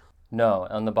edge? No,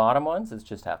 on the bottom ones, it's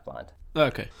just half blind.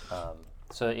 Okay.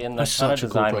 So in the kind of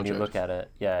design, when you look at it,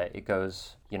 yeah, it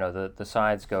goes, the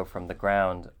sides go from the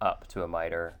ground up to a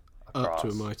miter, across, up to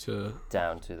a miter,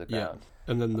 down to the ground.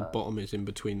 Yeah. And then the bottom is in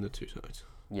between the two sides.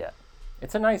 Yeah.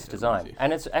 It's a nice design,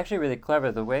 and it's actually really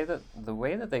clever the way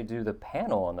that they do the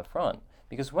panel on the front.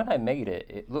 Because when I made it,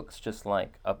 it looks just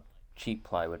like a cheap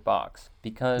plywood box.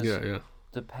 Because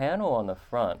the panel on the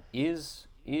front is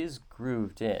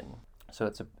grooved in, so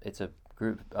it's a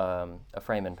groove, a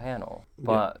frame and panel.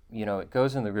 But it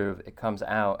goes in the groove, it comes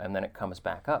out, and then it comes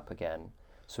back up again.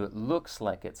 So it looks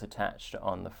like it's attached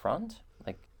on the front.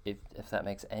 Like if that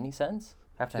makes any sense.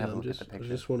 I have to have a look at the picture. I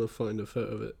just want to find a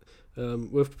photo of it.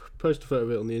 We'll post a photo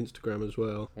of it on the Instagram as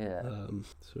well. Yeah.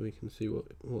 So we can see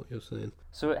what you're saying.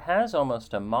 So it has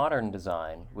almost a modern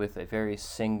design with a very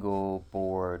single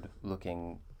board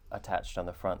looking attached on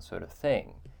the front sort of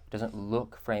thing. It doesn't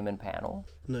look frame and panel.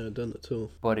 No, it doesn't at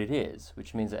all. But it is,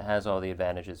 which means it has all the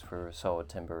advantages for solid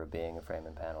timber of being a frame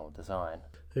and panel design.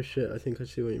 Oh shit, I think I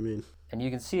see what you mean. And you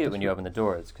can see it when you open the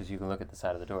doors, because you can look at the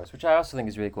side of the doors, which I also think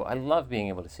is really cool. I love being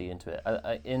able to see into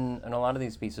it. In a lot of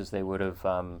these pieces, they would have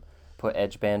put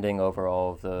edge banding over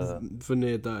all of the...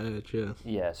 Veneered that edge, yeah.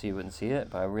 Yeah, so you wouldn't see it,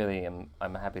 but I really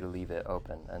I'm happy to leave it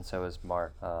open, and so is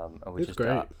Mark. It's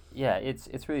great. Yeah,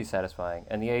 it's really satisfying,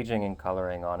 and the aging and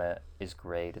coloring on it is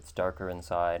great. It's darker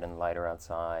inside and lighter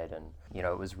outside, and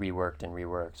it was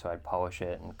reworked, so I'd polish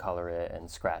it and color it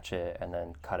and scratch it and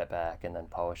then cut it back and then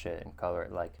polish it and color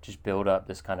it, like just build up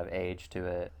this kind of age to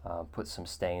it, put some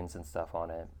stains and stuff on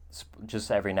it.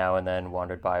 Just every now and then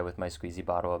wandered by with my squeezy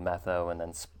bottle of metho and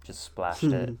then just splashed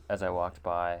it as I walked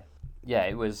by. Yeah,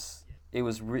 it's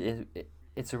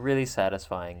a really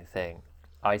satisfying thing.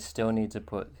 I still need to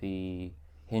put the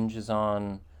hinges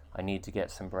on. I need to get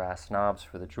some brass knobs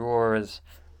for the drawers.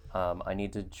 I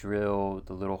need to drill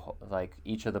the little, like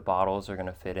each of the bottles are going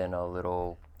to fit in a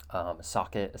little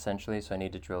socket essentially, so I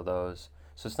need to drill those.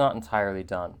 So it's not entirely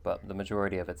done, but the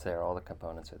majority of it's there. All the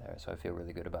components are there, so I feel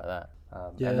really good about that.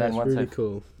 And then that's really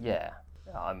cool. Yeah.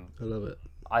 I love it.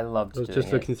 I loved doing it. I was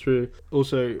just looking through.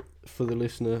 Also, for the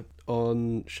listener,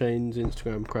 on Shane's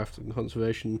Instagram, Craft and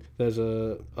Conservation, there's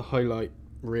a highlight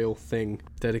reel thing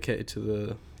dedicated to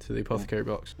the apothecary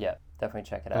box. Yeah, definitely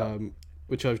check it out.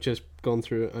 Which I've just gone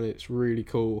through, and it's really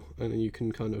cool, and you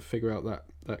can kind of figure out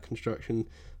that construction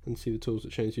and see the tools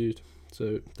that Shane's used.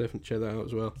 So definitely check that out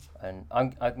as well. And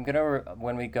I'm gonna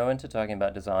when we go into talking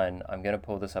about design, I'm gonna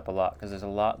pull this up a lot because there's a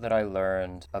lot that I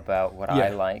learned about what I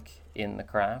like in the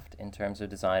craft in terms of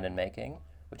design and making,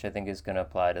 which I think is gonna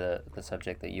apply to the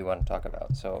subject that you want to talk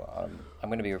about. So I'm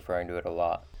gonna be referring to it a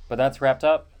lot. But that's wrapped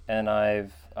up, and I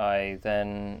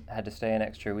then had to stay an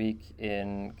extra week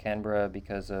in Canberra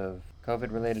because of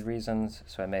COVID-related reasons.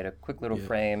 So I made a quick little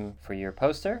frame for your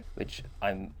poster, which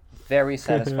I'm very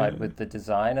satisfied with the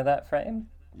design of that frame.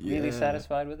 Really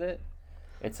satisfied with it.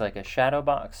 It's like a shadow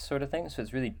box sort of thing, so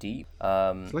it's really deep.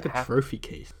 It's like a trophy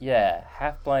case. Yeah,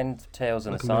 half blind tails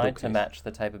on the side to match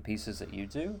the type of pieces that you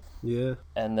do. Yeah.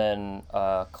 And then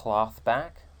cloth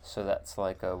back, so that's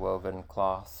like a woven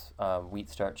cloth, wheat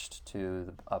starched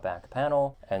to a back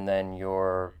panel, and then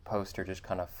your poster just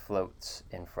kind of floats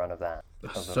in front of that.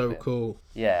 That's so cool.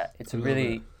 Yeah, it's a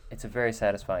very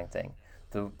satisfying thing.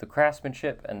 The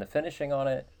craftsmanship and the finishing on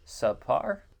it,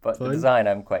 subpar, but the design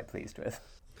I'm quite pleased with.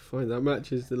 Fine, that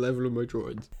matches the level of my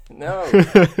drawings. No.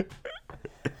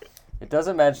 It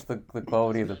doesn't match the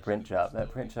quality of the print job.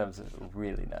 That print job is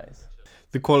really nice.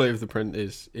 The quality of the print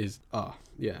is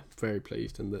very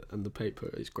pleased, and the paper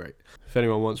is great. If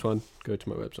anyone wants one, go to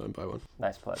my website and buy one.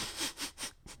 Nice plug.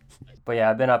 But yeah,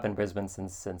 I've been up in Brisbane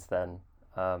since then,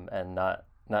 and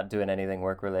not doing anything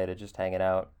work related, just hanging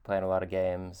out, playing a lot of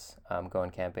games,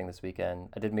 going camping this weekend.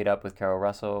 I did meet up with Carol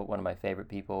Russell, one of my favorite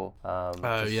people. Oh,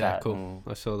 just yeah, sat cool. and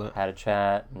I saw that. had a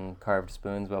chat and carved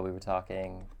spoons while we were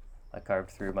talking. I carved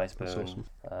through my spoon. That's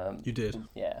awesome. You did.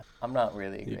 Yeah, I'm not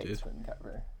really a You great did. spoon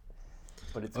carver,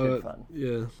 but it's good fun.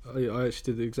 Yeah, I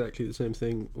actually did exactly the same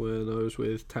thing when I was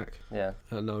with Tak. Yeah.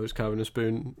 And I was carving a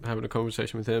spoon, having a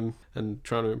conversation with him, and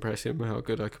trying to impress him how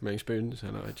good I could make spoons,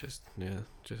 and I just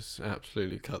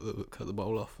absolutely cut the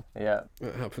bowl off. Yeah.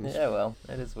 It happens. Yeah, well,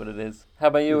 it is what it is. How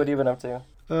about you? What have you been up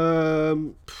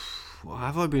to? What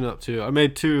have I been up to? I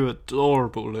made 2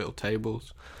 adorable little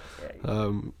tables,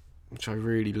 Yeah, which I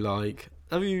really like.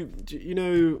 You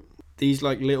know these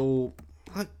like little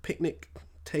like picnic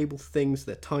table things?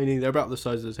 They're tiny. They're about the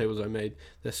size of the tables I made.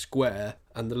 They're square,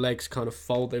 and the legs kind of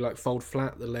fold. They like fold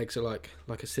flat. The legs are like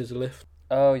a scissor lift.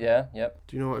 Oh, yeah, yep.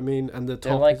 Do you know what I mean? And the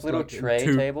They're top like is little like in tray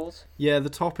 2. tables. Yeah, the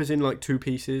top is in like 2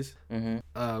 pieces.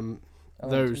 Mm-hmm.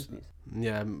 Those.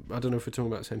 Yeah, I don't know if we're talking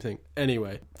about the same thing.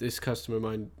 Anyway, this customer of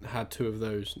mine had 2 of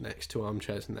those next to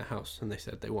armchairs in their house, and they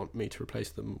said they want me to replace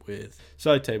them with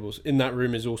side tables. In that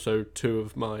room is also 2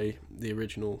 of the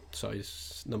original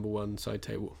size number 1 side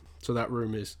table. So that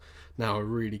room is now a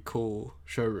really cool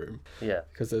showroom. Yeah.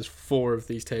 Because there's 4 of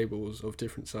these tables of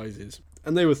different sizes.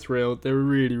 And they were thrilled. They were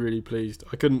really, really pleased.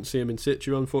 I couldn't see them in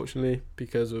situ, unfortunately,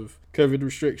 because of COVID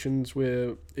restrictions.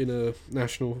 We're in a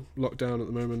national lockdown at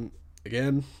the moment.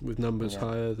 Again, with numbers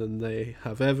higher than they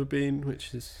have ever been,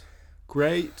 which is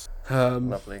great.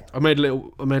 Lovely. I made a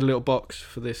little box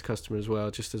for this customer as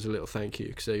well, just as a little thank you,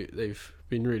 because they've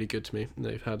been really good to me, and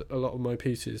they've had a lot of my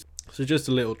pieces. So just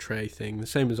a little tray thing, the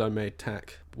same as I made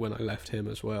Tak when I left him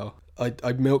as well.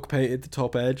 I milk painted the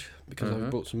top edge because I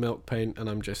bought some milk paint, and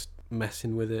I'm just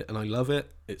messing with it, and I love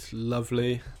it. It's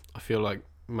lovely. I feel like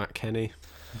Matt Kenny,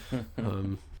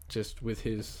 just with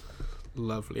his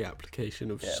lovely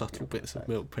application of subtle bits of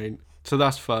milk paint. So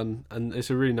that's fun, and it's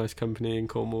a really nice company in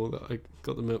Cornwall that I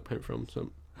got the milk paint from,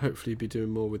 so hopefully be doing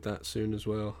more with that soon as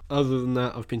well. Other than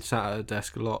that, I've been sat at a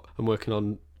desk a lot. I'm working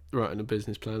on writing a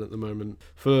business plan at the moment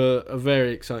for a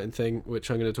very exciting thing, which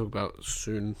I'm going to talk about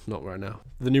soon, not right now.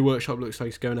 The new workshop looks like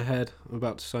it's going ahead. I'm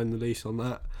about to sign the lease on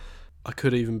that. I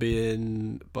could even be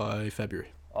in by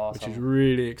February, Awesome. which is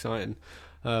really exciting.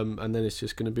 And then it's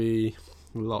just going to be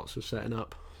lots of setting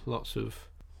up, lots of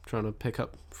trying to pick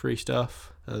up free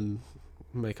stuff and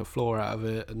make a floor out of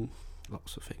it, and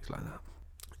lots of things like that.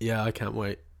 Yeah, I can't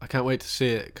wait. I can't wait to see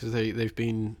it, because they've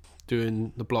been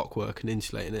doing the block work and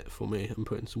insulating it for me and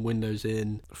putting some windows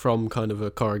in from kind of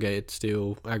a corrugated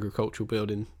steel agricultural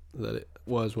building that it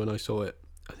was when I saw it.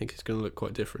 I think it's going to look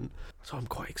quite different, so I'm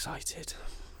quite excited.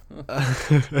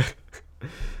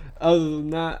 Other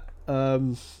than that,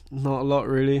 not a lot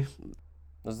really.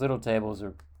 Those little tables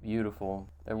are beautiful.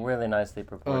 They're really nicely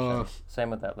proportioned. Same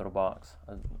with that little box.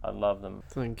 I love them.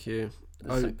 Thank you.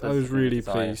 The I was really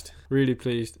design.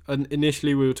 pleased. And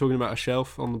initially we were talking about a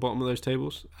shelf on the bottom of those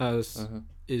tables, as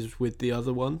is with the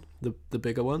other one, the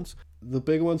bigger ones. The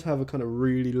bigger ones have a kind of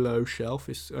really low shelf.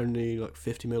 It's only like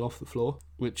 50 mil off the floor,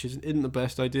 which isn't the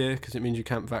best idea because it means you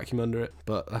can't vacuum under it,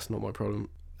 but that's not my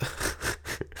problem.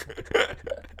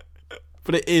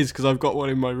 But it is, because I've got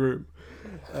one in my room.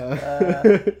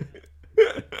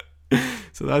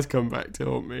 So that's come back to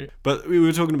haunt me. But we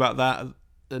were talking about that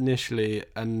initially,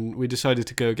 and we decided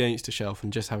to go against a shelf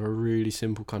and just have a really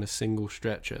simple kind of single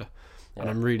stretcher. And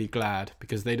I'm really glad,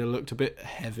 because they'd have looked a bit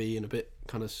heavy and a bit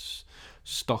kind of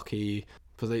stocky,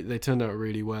 but they turned out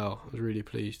really well. I was really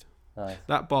pleased. Nice.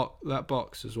 That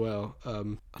box as well.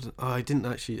 I don't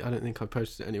think I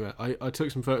posted it anywhere. I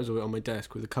took some photos of it on my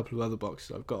desk with a couple of other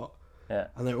boxes I've got. Yeah.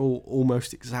 And they're all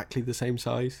almost exactly the same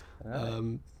size,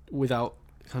 Really? without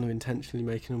kind of intentionally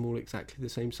making them all exactly the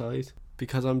same size,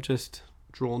 because I'm just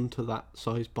drawn to that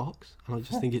size box, and I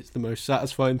just think it's the most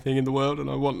satisfying thing in the world, and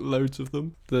I want loads of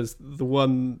them. There's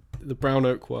the brown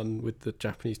oak one with the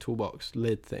Japanese toolbox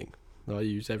lid thing that I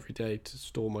use every day to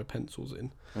store my pencils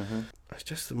in. It's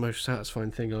just the most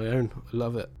satisfying thing I own. I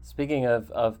love it. Speaking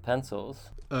of pencils,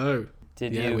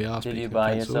 did you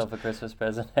buy yourself a Christmas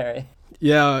present, Harry?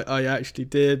 Yeah, I actually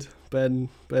did. Ben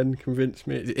convinced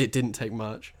me. It didn't take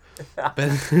much.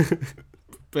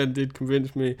 Ben did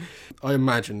convince me. I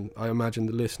imagine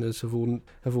the listeners have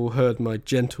all heard my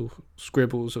gentle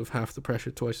scribbles of half the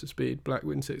pressure, twice the speed,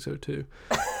 Blackwind 602.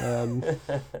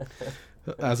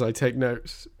 As I take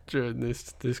notes during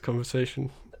this conversation.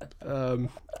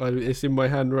 It's in my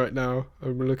hand right now.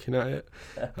 I'm looking at it.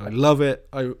 I love it.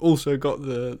 I also got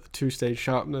the 2-stage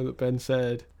sharpener that Ben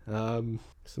said.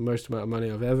 It's the most amount of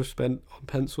money I've ever spent on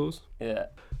pencils. Yeah.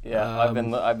 I've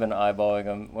been eyeballing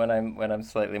them. When I'm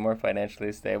slightly more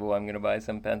financially stable, I'm gonna buy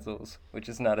some pencils, which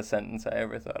is not a sentence I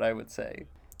ever thought I would say.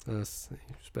 You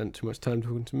spent too much time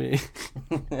talking to me.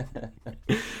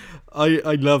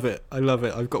 I love it.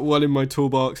 I've got one in my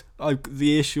toolbox.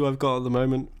 The issue I've got at the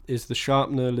moment is the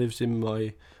sharpener lives in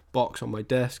my box on my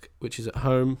desk, which is at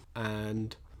home,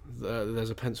 and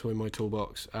there's a pencil in my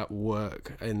toolbox at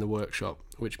work in the workshop,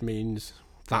 which means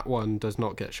that one does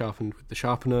not get sharpened with the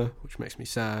sharpener, which makes me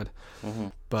sad. Mm-hmm.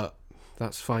 But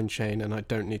that's fine, Shane, and I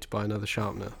don't need to buy another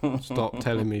sharpener. Stop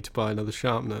telling me to buy another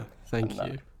sharpener. Thank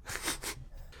you.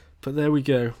 But there we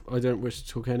go. I don't wish to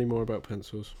talk any more about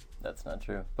pencils. That's not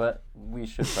true, but we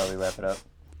should probably wrap it up.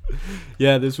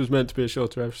 Yeah, this was meant to be a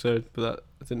shorter episode, but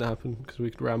that didn't happen because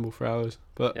we could ramble for hours.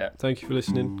 But Thank you for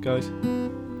listening, guys.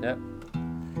 Yep.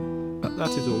 That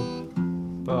is all.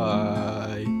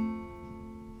 Bye.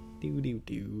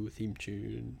 Do theme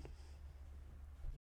tune.